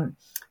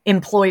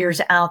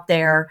employers out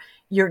there,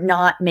 you're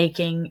not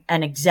making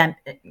an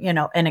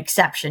an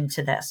exception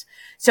to this.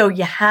 So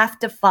you have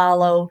to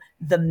follow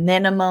the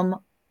minimum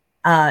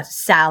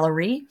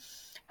salary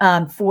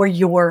for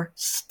your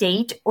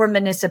state or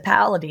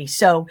municipality.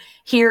 So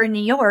here in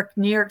New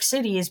York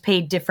City is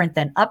paid different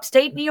than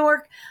upstate New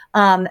York,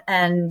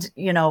 and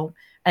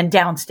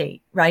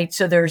downstate, right?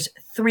 So there's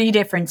three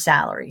different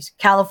salaries.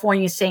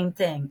 California, same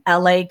thing.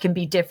 LA can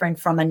be different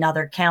from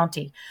another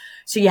county.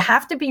 So you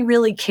have to be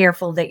really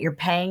careful that you're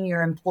paying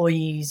your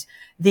employees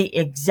the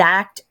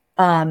exact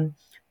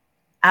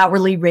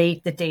hourly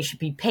rate that they should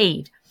be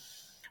paid.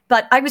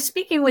 But I was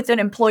speaking with an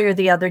employer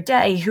the other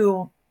day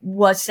who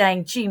was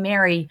saying, gee,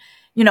 Mary,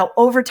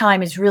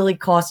 overtime is really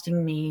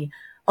costing me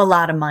a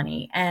lot of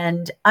money.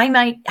 And I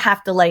might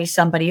have to lay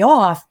somebody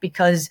off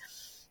because,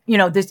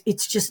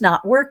 it's just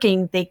not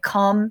working. They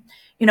come,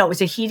 it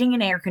was a heating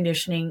and air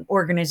conditioning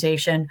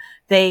organization.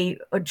 They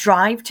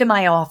drive to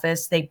my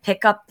office, they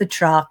pick up the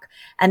truck,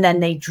 and then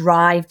they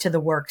drive to the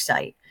work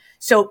site.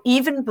 So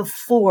even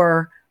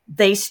before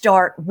they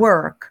start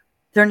work,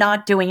 they're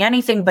not doing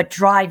anything but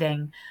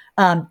driving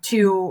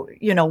to,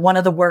 one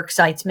of the work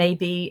sites,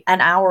 maybe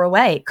an hour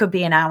away. It could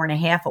be an hour and a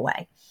half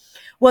away.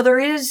 Well, there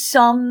is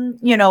some,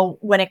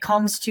 when it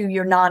comes to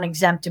your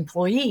non-exempt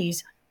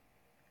employees,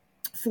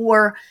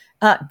 for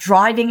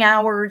driving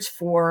hours,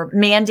 for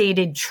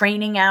mandated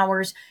training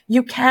hours,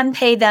 you can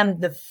pay them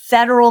the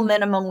federal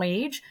minimum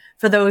wage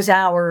for those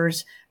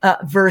hours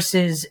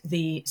versus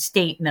the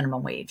state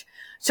minimum wage.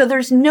 So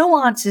there's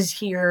nuances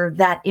here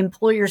that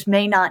employers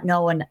may not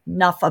know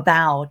enough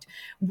about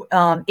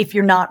if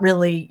you're not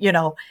really,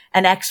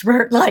 an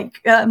expert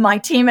like my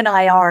team and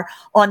I are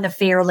on the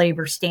Fair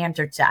Labor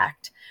Standards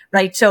Act,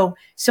 right? So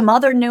some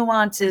other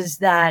nuances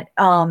that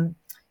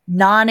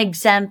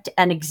non-exempt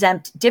and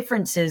exempt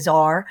differences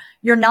are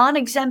your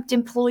non-exempt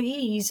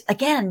employees,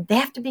 again, they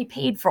have to be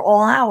paid for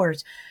all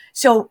hours.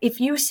 So if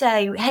you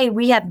say, hey,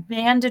 we have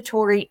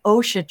mandatory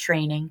OSHA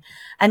training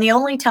and the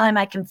only time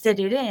I can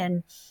fit it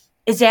in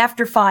is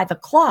after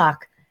 5:00,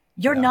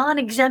 your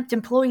non-exempt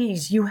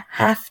employees, you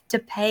have to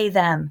pay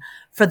them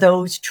for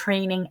those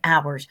training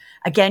hours.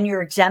 Again,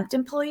 your exempt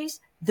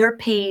employees, they're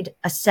paid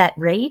a set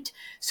rate.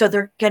 So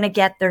they're going to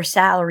get their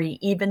salary,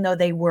 even though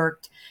they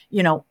worked,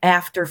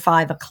 after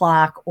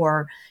 5:00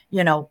 or,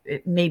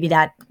 maybe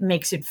that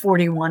makes it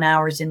 41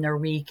 hours in their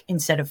week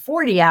instead of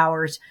 40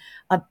 hours.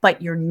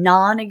 But your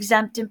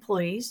non-exempt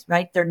employees,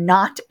 right? They're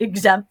not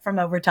exempt from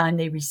overtime.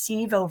 They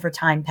receive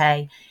overtime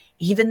pay.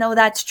 Even though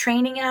that's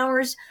training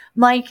hours,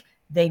 Mike,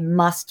 they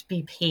must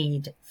be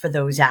paid for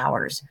those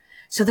hours.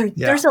 So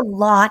there's a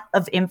lot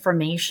of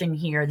information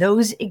here.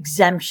 Those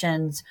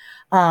exemptions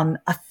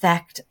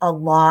affect a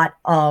lot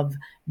of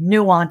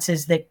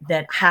nuances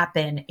that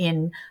happen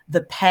in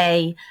the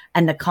pay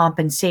and the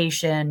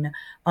compensation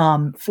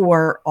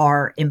for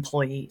our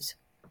employees.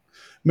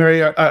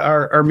 Mary,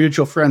 our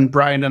mutual friend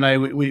Brian and I,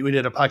 we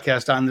did a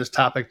podcast on this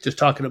topic, just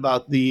talking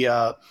about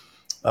the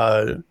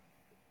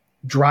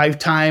drive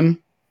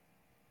time,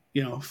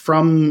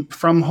 from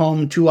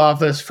home to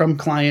office, from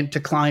client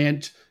to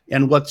client,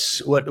 and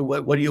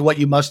what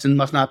you must and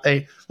must not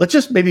pay. Let's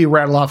just maybe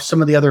rattle off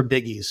some of the other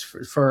biggies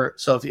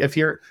so if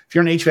you're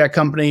an HVAC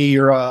company,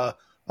 you're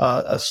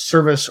a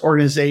service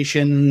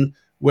organization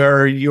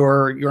where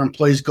your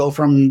employees go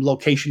from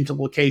location to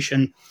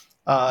location.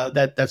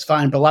 That's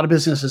fine, but a lot of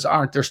businesses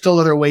aren't. There's still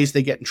other ways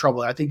they get in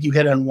trouble. I think you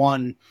hit on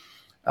one.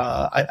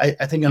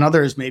 I think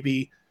another is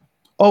maybe,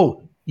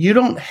 you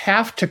don't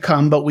have to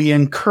come, but we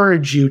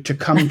encourage you to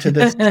come to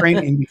this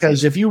training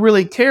because if you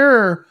really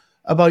care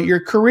about your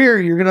career,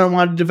 you're going to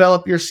want to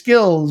develop your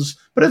skills,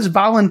 but it's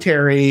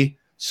voluntary.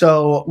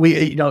 So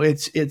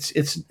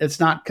it's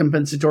not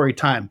compensatory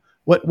time.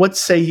 What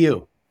say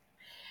you?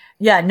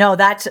 Yeah, no,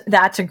 that's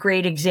a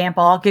great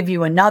example. I'll give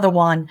you another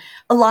one.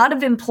 A lot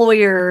of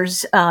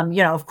employers,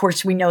 of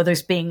course, we know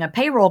this being a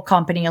payroll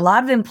company, a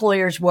lot of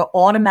employers will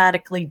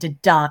automatically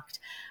deduct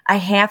a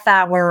half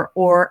hour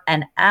or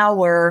an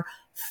hour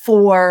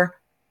for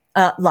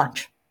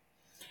lunch.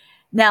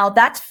 Now,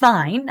 that's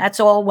fine. That's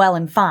all well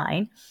and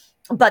fine.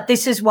 But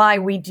this is why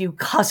we do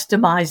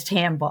customized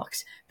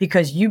handbooks,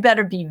 because you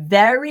better be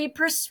very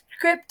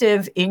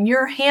prescriptive in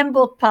your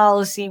handbook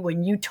policy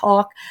when you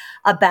talk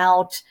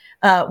about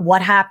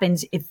what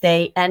happens if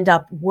they end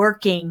up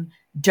working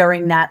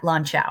during that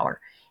lunch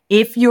hour.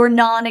 If your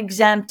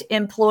non-exempt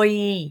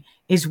employee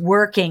is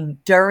working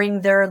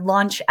during their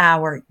lunch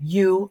hour,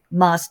 you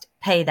must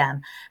pay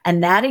them.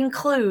 And that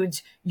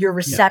includes your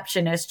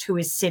receptionist who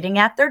is sitting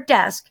at their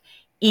desk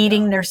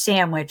eating their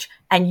sandwich,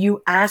 and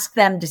you ask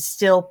them to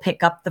still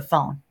pick up the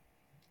phone.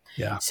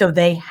 Yeah. So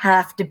they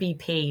have to be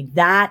paid.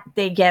 That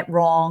they get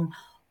wrong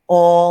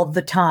all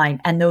the time.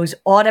 And those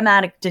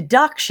automatic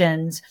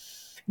deductions,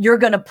 you're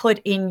going to put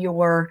in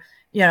your,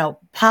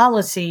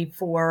 policy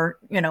for,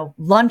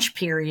 lunch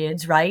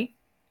periods, right?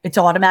 It's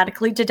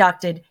automatically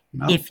deducted.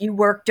 No. If you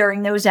work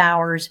during those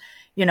hours,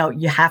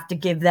 you have to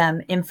give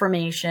them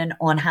information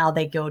on how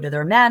they go to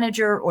their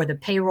manager or the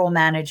payroll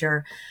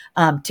manager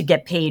to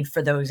get paid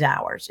for those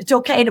hours. It's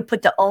okay to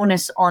put the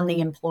onus on the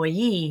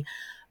employee,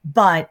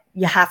 but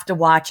you have to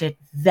watch it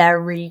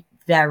very,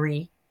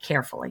 very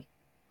carefully.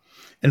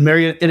 And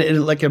Mary,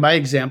 like in my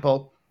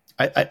example,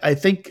 I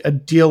think a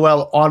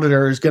DOL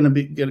auditor is going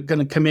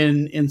to come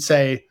in and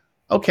say,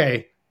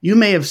 okay, you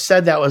may have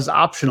said that was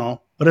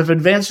optional, but if it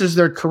advances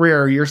their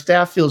career, your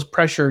staff feels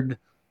pressured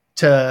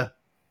to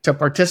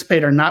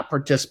participate or not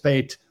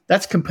participate,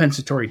 that's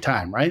compensatory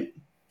time, right?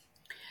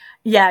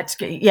 Yeah,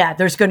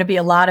 there's going to be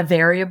a lot of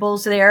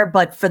variables there,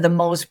 but for the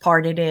most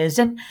part it is.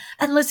 And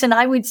listen,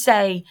 I would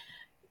say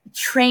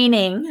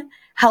training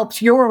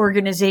helps your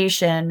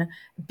organization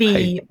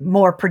be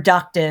more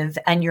productive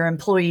and your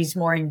employees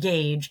more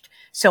engaged.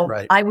 So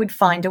I would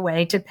find a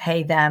way to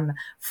pay them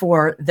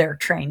for their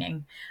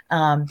training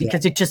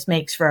because it just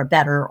makes for a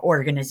better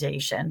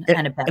organization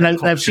and a better. And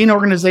I've seen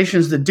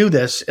organizations that do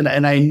this, and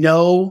I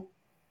know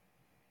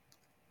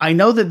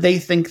that they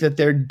think that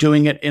they're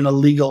doing it in a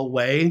legal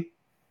way,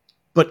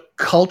 but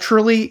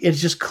culturally, it's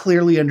just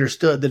clearly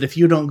understood that if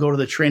you don't go to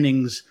the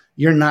trainings,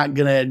 you're not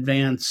going to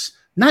advance.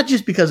 Not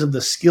just because of the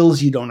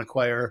skills you don't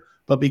acquire,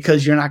 but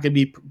because you're not going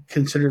to be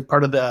considered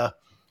part of the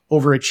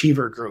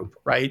overachiever group,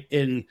 right?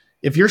 And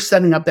if you're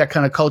setting up that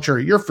kind of culture,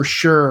 you're for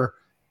sure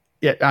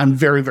on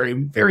very, very,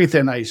 very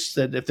thin ice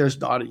that if there's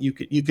an audit, you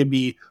could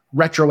be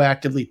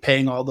retroactively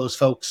paying all those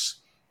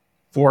folks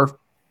for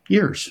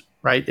years,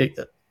 right?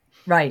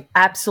 Right,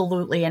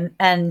 absolutely,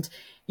 and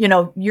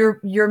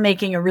you're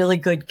making a really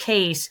good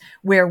case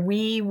where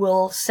we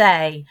will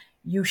say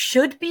you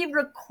should be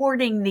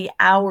recording the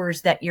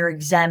hours that your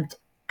exempt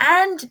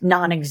and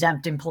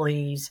non-exempt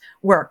employees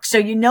work. So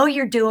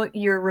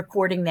you're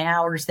recording the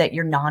hours that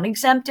your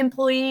non-exempt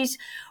employees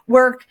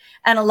work.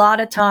 And a lot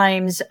of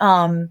times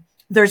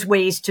there's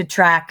ways to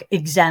track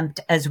exempt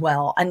as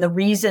well. And the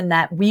reason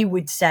that we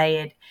would say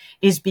it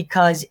is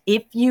because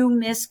if you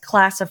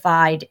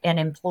misclassified an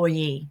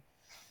employee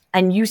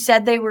and you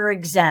said they were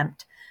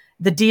exempt,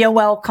 the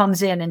DOL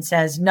comes in and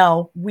says,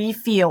 no, we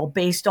feel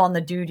based on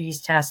the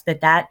duties test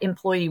that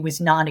employee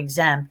was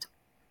non-exempt.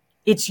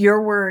 It's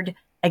your word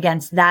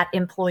against that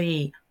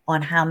employee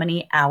on how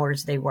many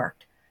hours they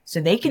worked. So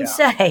they can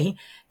say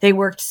they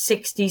worked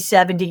 60,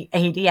 70,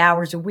 80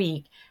 hours a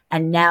week,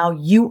 and now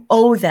you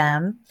owe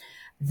them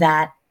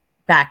that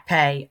back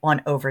pay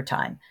on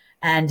overtime.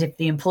 And if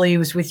the employee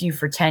was with you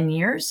for 10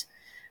 years,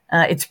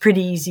 it's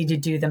pretty easy to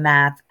do the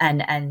math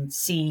and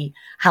see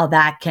how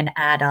that can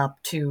add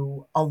up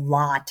to a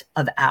lot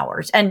of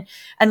hours. And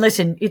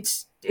listen,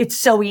 it's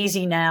so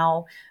easy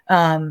now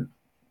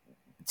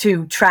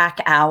to track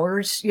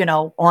hours,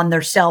 on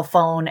their cell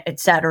phone, et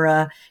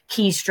cetera,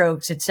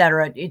 keystrokes, et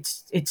cetera.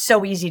 It's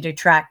so easy to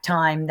track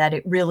time that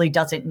it really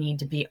doesn't need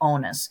to be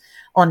onus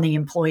on the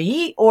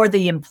employee or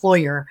the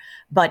employer.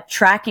 But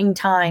tracking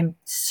time,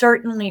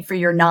 certainly for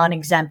your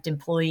non-exempt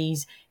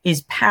employees,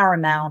 is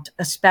paramount,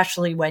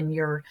 especially when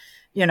you're,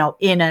 in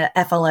a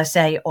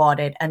FLSA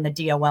audit and the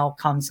DOL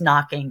comes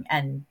knocking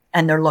and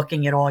they're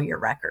looking at all your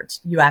records.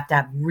 You have to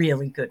have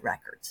really good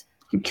records.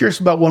 I'm curious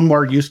about one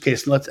more use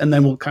case, and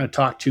then we'll kind of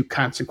talk to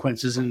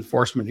consequences and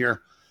enforcement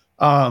here.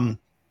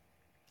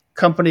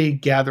 Company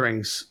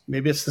gatherings,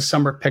 maybe it's the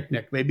summer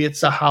picnic, maybe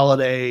it's a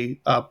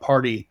holiday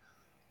party.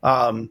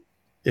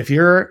 If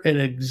you're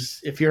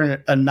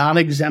a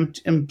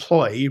non-exempt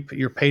employee,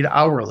 you're paid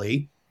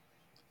hourly.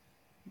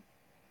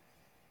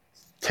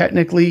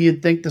 Technically,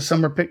 you'd think the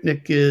summer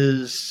picnic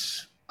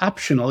is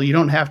optional; you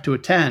don't have to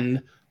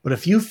attend. But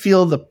if you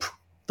feel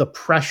the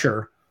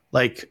pressure,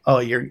 like, oh,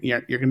 you're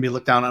going to be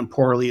looked down on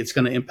poorly, it's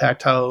going to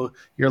impact how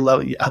your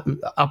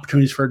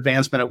opportunities for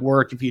advancement at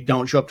work if you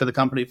don't show up to the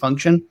company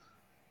function.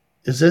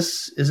 Is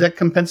that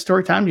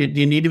compensatory time? Do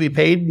you need to be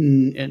paid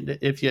and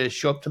if you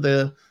show up to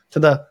the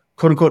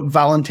quote unquote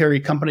voluntary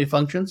company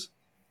functions?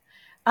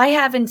 I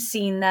haven't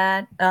seen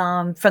that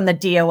from the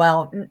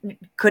DOL.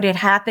 Could it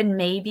happen?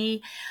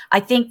 Maybe. I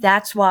think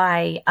that's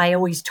why I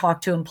always talk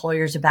to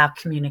employers about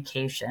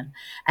communication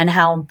and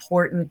how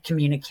important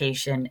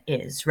communication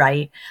is,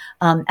 right?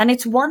 And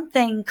it's one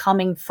thing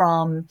coming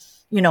from,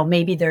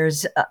 maybe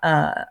there's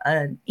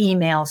an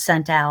email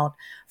sent out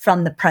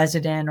from the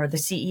president or the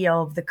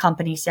CEO of the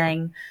company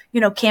saying,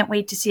 can't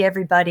wait to see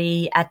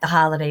everybody at the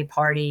holiday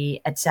party,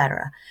 et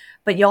cetera.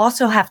 But you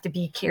also have to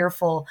be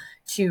careful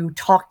to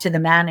talk to the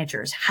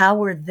managers.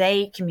 How are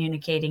they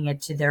communicating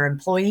it to their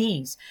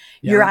employees?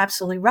 Yeah. You're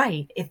absolutely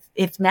right.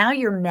 If now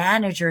your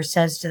manager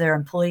says to their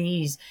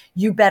employees,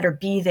 you better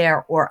be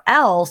there or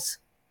else,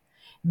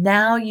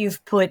 now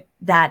you've put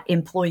that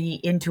employee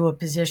into a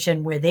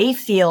position where they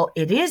feel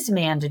it is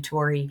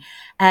mandatory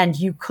and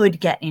you could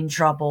get in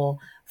trouble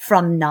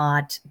from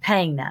not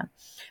paying them.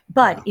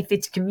 But if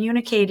it's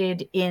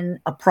communicated in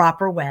a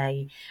proper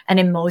way, and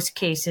in most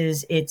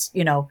cases it's,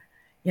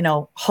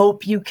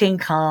 hope you can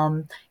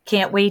come,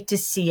 can't wait to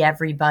see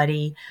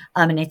everybody.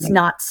 And it's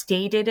not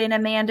stated in a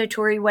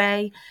mandatory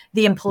way.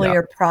 The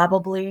employer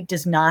probably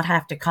does not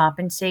have to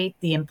compensate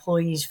the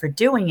employees for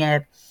doing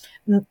it.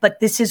 But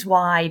this is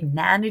why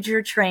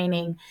manager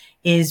training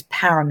is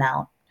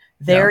paramount.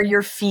 Yeah. They're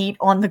your feet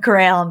on the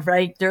ground,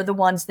 right? They're the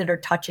ones that are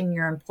touching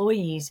your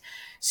employees.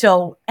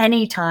 So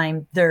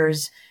anytime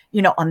there's,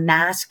 a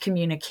mass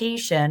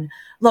communication,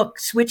 look,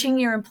 switching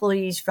your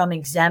employees from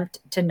exempt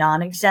to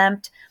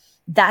non-exempt,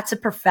 that's a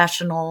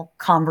professional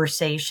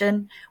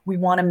conversation. We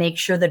want to make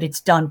sure that it's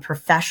done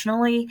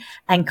professionally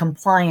and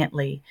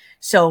compliantly.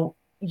 So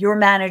your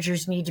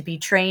managers need to be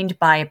trained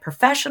by a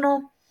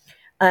professional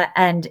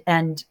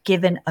and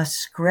given a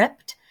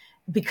script,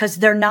 because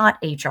they're not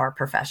HR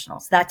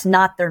professionals. That's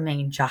not their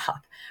main job,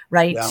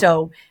 right? Yeah.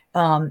 So,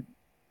 and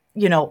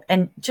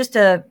just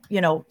a,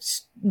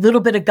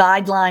 little bit of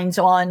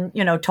guidelines on,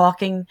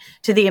 talking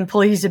to the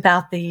employees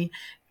about the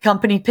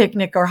company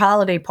picnic or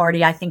holiday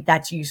party, I think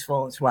that's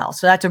useful as well.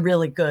 So that's a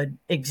really good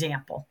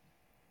example.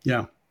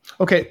 Yeah.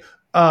 Okay.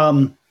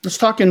 Let's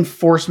talk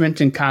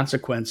enforcement and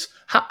consequence.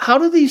 How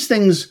do these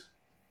things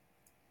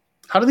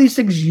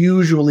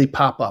usually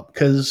pop up?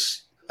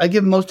 Because I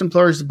give most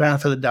employers the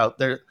benefit of the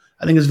doubt.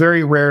 I think it's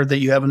very rare that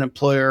you have an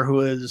employer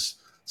who is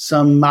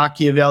some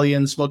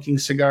Machiavellian smoking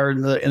cigar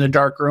in a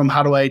dark room.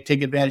 How do I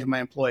take advantage of my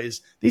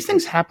employees? These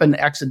things happen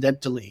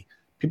accidentally.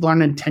 People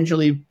aren't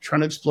intentionally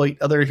trying to exploit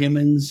other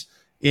humans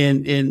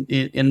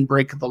in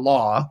break the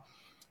law,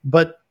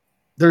 but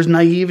there's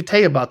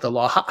naivete about the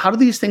law. How do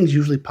these things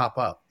usually pop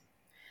up?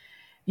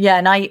 Yeah,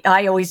 and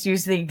I always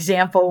use the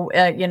example,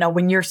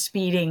 when you're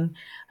speeding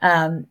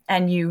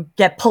and you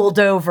get pulled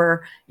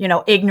over,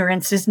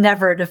 ignorance is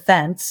never a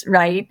defense,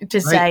 right? To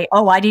say,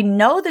 oh, I didn't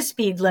know the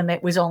speed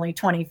limit was only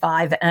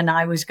 25 and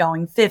I was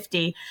going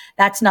 50.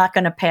 That's not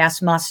going to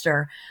pass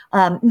muster.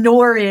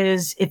 Nor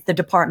is if the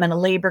Department of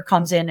Labor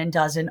comes in and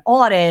does an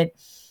audit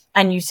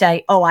and you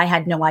say, oh, I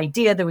had no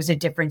idea there was a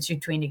difference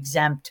between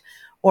exempt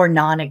or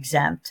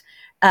non-exempt.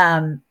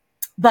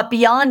 But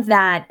beyond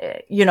that,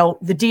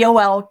 the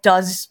DOL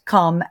does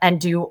come and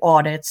do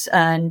audits,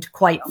 and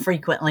quite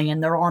frequently,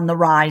 and they're on the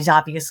rise.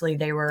 Obviously,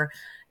 they were,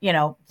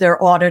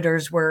 their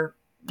auditors were,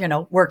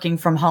 working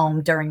from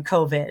home during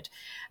COVID.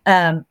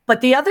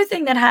 But the other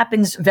thing that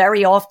happens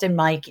very often,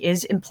 Mike,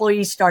 is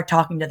employees start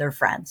talking to their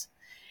friends.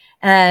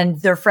 And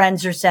their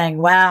friends are saying,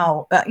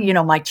 wow,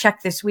 my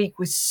check this week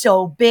was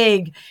so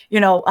big.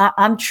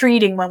 I'm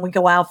treating when we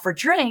go out for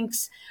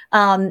drinks.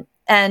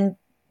 And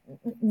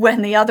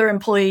when the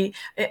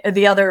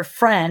other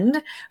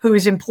friend who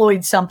is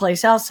employed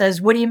someplace else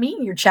says, what do you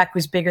mean your check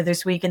was bigger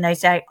this week? And they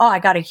say, oh, I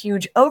got a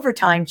huge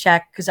overtime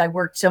check because I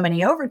worked so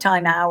many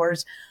overtime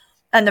hours.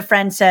 And the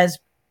friend says,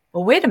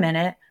 well, wait a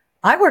minute.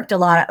 I worked a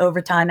lot of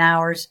overtime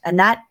hours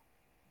and I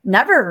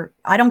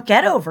don't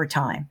get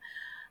overtime.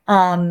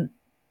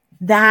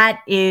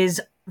 That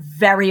is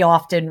very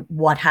often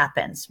what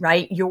happens,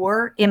 right?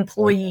 Your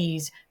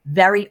employees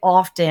very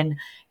often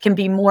can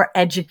be more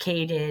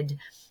educated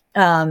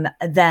than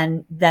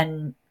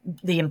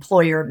the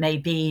employer may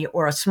be,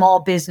 or a small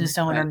business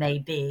owner may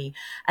be.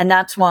 And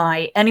that's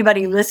why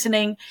anybody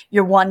listening,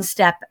 you're one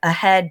step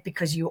ahead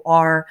because you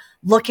are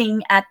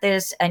looking at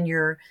this and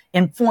you're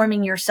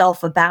informing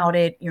yourself about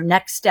it. Your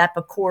next step,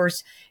 of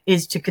course,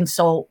 is to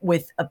consult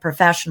with a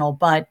professional.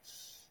 But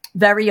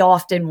very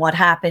often what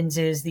happens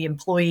is the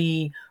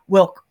employee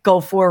will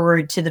go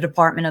forward to the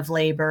Department of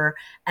Labor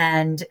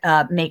and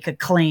make a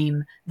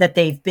claim that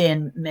they've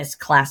been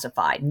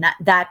misclassified. And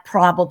that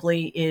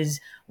probably is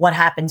what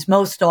happens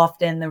most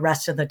often. The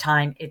rest of the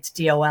time, it's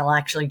DOL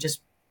actually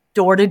just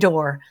door to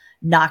door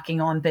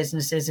knocking on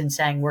businesses and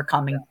saying, we're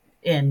coming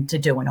in to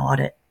do an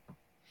audit.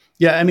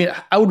 Yeah, I mean,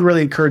 I would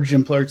really encourage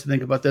employers to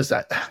think about this.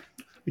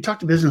 We talk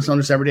to business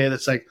owners every day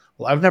that's like,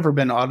 well, I've never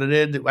been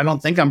audited. I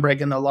don't think I'm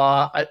breaking the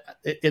law.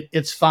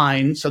 It's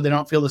fine. So they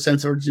don't feel the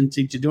sense of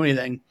urgency to do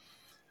anything.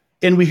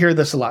 And we hear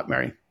this a lot,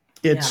 Mary.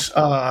 It's,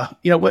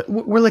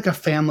 we're like a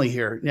family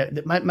here.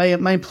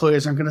 My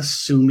employers aren't going to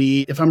sue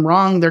me. If I'm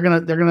wrong, they're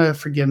going to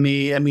forgive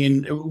me. I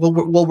mean,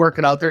 we'll work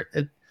it out there.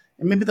 And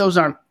maybe those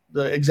aren't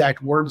the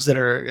exact words that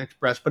are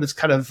expressed, but it's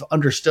kind of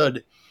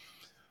understood.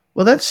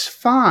 Well, that's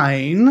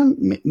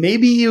fine.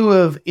 Maybe you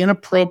have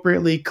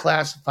inappropriately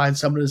classified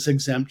someone as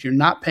exempt. You're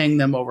not paying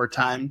them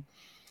overtime,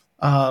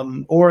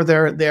 or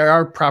they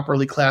are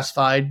properly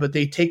classified, but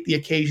they take the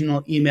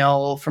occasional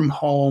email from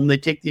home. They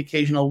take the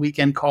occasional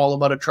weekend call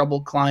about a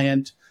troubled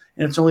client,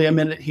 and it's only a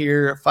minute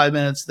here, 5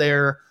 minutes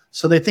there.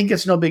 So they think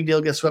it's no big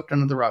deal, get swept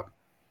under the rug.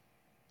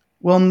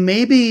 Well,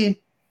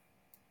 maybe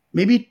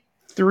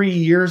 3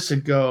 years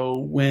ago,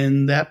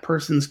 when that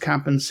person's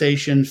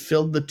compensation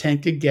filled the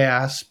tank of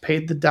gas,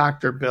 paid the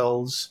doctor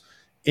bills,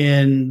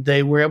 and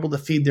they were able to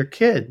feed their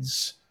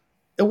kids,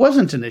 it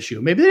wasn't an issue.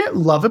 Maybe they didn't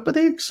love it, but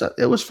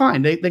it was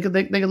fine. They could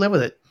live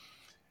with it.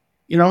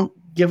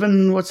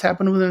 Given what's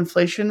happened with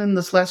inflation in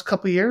this last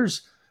couple of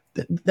years,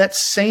 that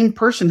same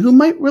person who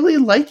might really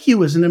like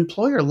you as an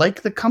employer,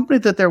 like the company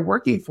that they're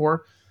working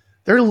for,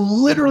 they're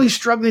literally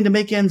struggling to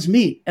make ends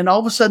meet. And all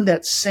of a sudden,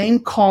 that same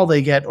call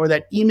they get or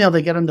that email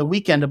they get on the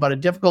weekend about a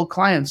difficult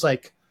client, it's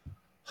like,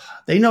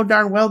 they know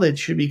darn well they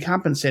should be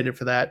compensated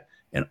for that.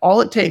 And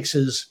all it takes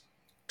is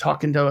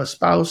talking to a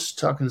spouse,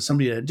 talking to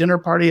somebody at a dinner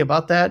party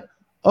about that.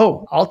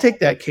 oh, I'll take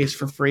that case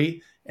for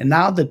free. And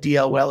now the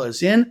DLL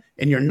is in,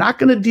 and you're not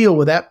going to deal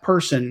with that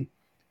person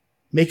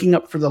making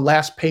up for the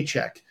last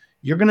paycheck.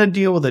 You're going to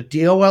deal with a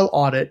DOL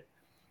audit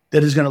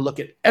that is going to look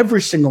at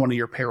every single one of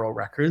your payroll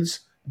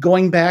records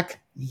going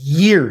back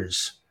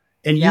years.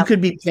 And you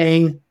could be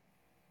paying,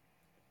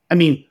 I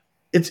mean,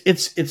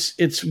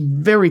 it's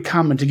very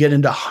common to get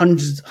into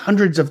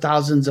hundreds of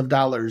thousands of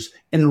dollars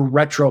in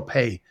retro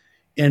pay.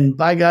 And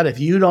by God, if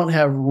you don't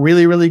have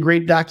really, really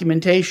great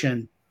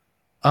documentation,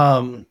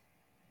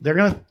 they're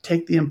going to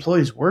take the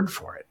employee's word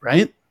for it,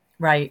 right?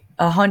 Right.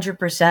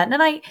 100%.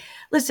 And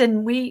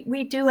listen,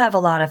 we do have a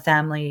lot of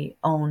family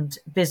owned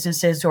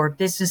businesses or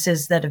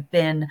businesses that have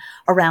been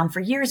around for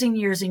years and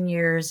years and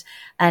years.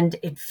 And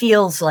it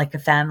feels like a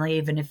family,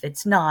 even if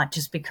it's not,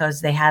 just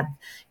because they have,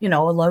 a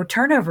low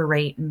turnover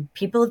rate and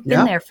people have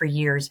been there for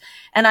years.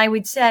 And I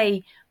would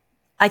say,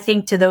 I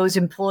think to those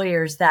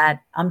employers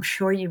that I'm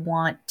sure you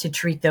want to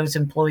treat those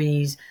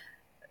employees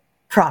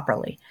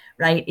properly,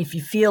 right? If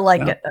you feel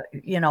like,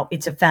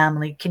 it's a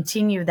family,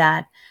 continue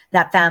that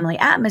family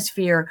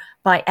atmosphere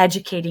by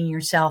educating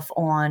yourself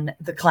on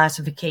the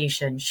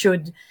classification.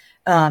 Should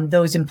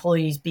those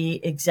employees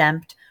be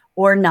exempt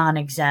or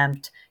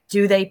non-exempt?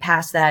 Do they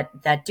pass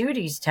that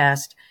duties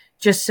test,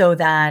 just so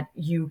that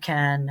you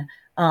can,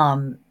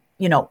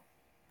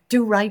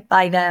 do right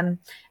by them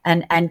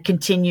and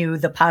continue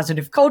the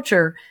positive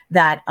culture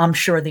that I'm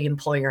sure the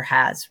employer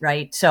has,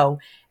 right? So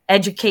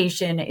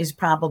education is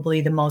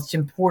probably the most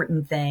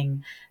important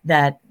thing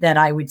that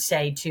I would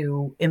say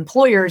to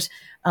employers,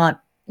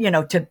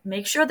 to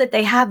make sure that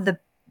they have the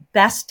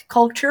best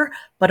culture,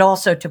 but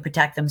also to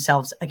protect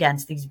themselves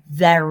against these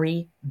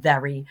very,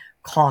 very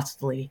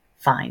costly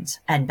fines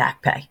and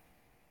back pay.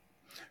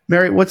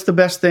 Mary, what's the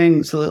best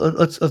thing? So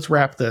let's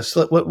wrap this.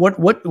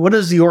 What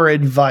is your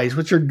advice?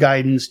 What's your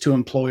guidance to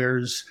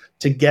employers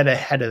to get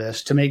ahead of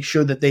this, to make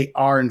sure that they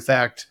are in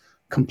fact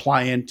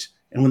compliant,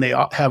 and when they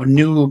have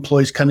new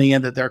employees coming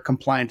in, that they're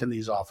compliant in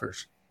these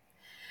offers?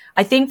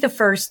 I think the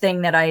first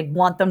thing that I'd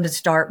want them to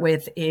start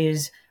with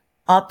is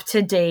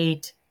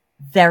up-to-date,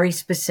 very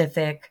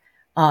specific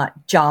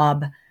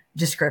job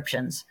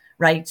descriptions,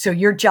 right? So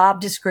your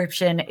job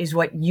description is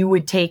what you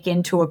would take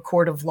into a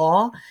court of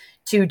law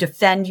to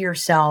defend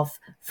yourself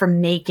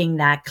from making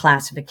that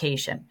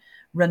classification.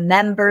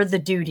 Remember the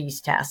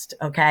duties test,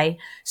 okay?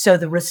 So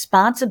the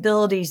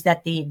responsibilities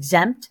that the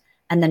exempt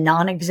and the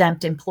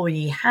non-exempt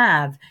employee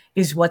have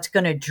is what's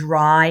going to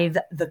drive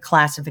the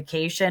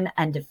classification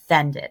and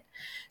defend it.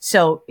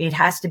 So it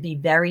has to be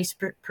very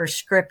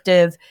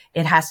prescriptive.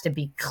 It has to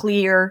be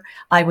clear.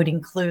 I would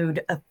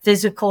include a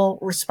physical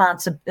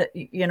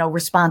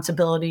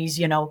responsibilities.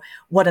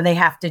 What do they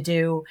have to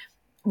do?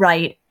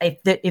 Right.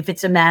 If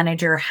it's a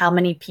manager, how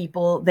many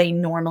people they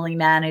normally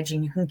manage,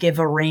 and you can give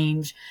a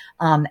range,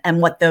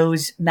 and what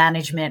those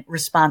management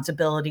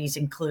responsibilities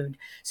include.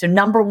 So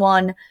number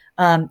one,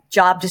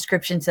 job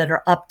descriptions that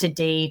are up to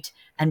date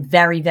and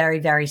very, very,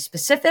 very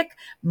specific.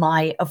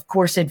 My, of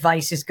course,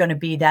 advice is going to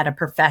be that a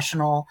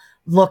professional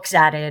looks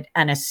at it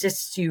and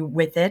assists you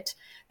with it.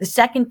 The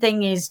second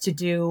thing is to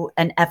do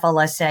an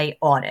FLSA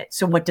audit.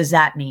 So what does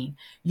that mean?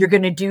 You're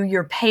going to do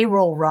your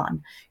payroll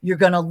run. You're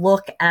going to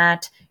look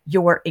at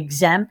your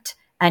exempt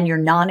and your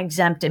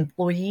non-exempt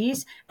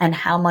employees and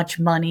how much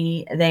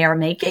money they are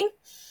making,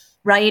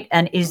 right?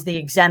 And is the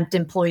exempt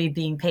employee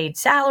being paid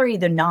salary,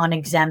 the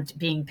non-exempt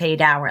being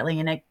paid hourly?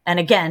 And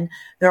again,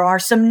 there are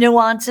some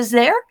nuances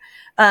there.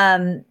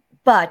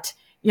 But,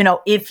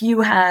 if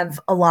you have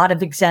a lot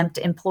of exempt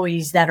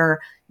employees that are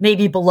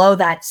maybe below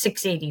that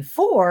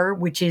 684,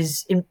 which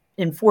is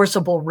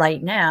enforceable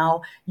right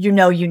now, you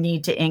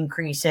need to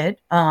increase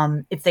it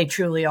if they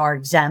truly are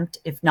exempt.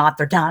 If not,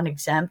 they're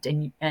non-exempt,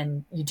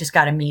 and you just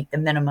got to meet the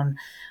minimum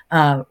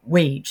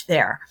wage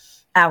there,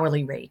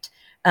 hourly rate.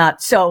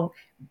 So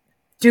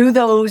do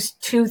those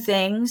two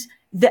things.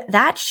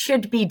 That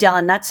should be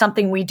done. That's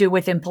something we do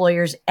with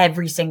employers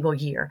every single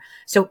year.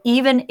 So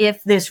even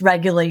if this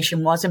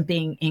regulation wasn't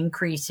being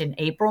increased in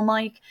April,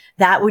 Mike,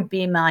 that would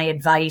be my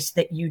advice,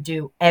 that you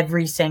do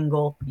every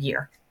single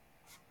year.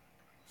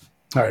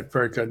 All right.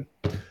 Very good.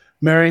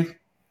 Mary,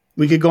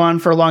 we could go on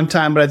for a long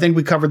time, but I think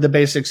we covered the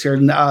basics here.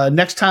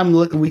 Next time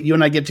you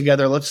and I get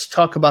together, let's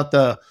talk about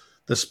the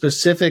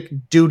specific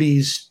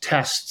duties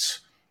tests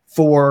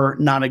for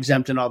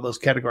non-exempt in all those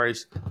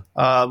categories.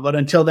 But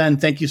until then,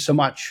 thank you so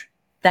much.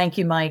 Thank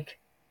you, Mike.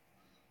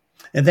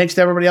 And thanks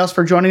to everybody else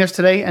for joining us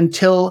today.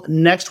 Until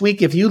next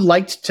week, if you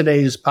liked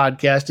today's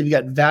podcast, if you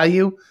got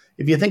value,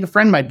 if you think a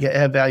friend might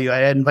have value,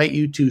 I invite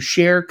you to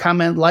share,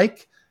 comment,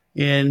 like,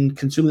 and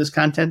consume this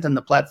content on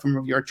the platform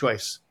of your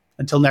choice.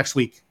 Until next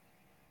week.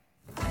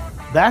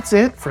 That's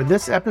it for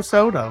this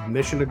episode of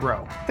Mission to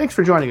Grow. Thanks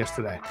for joining us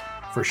today.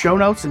 For show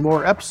notes and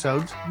more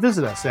episodes,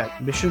 visit us at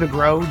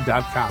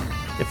missiontogrow.com.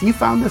 If you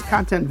found this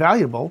content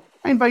valuable,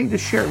 I invite you to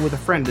share it with a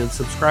friend and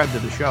subscribe to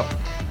the show.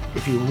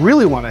 If you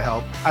really want to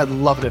help, I'd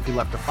love it if you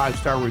left a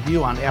 5-star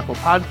review on Apple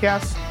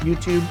Podcasts,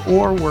 YouTube,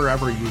 or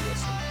wherever you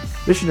listen.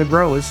 Mission to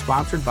Grow is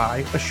sponsored by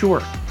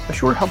Assure.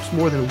 Assure helps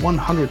more than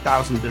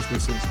 100,000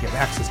 businesses get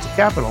access to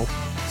capital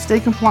stay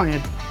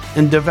compliant,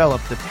 and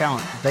develop the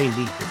talent they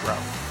need to grow.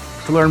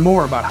 To learn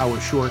more about how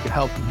Assure can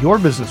help your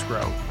business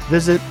grow,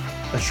 visit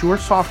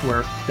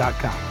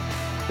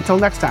AssureSoftware.com. Until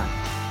next time.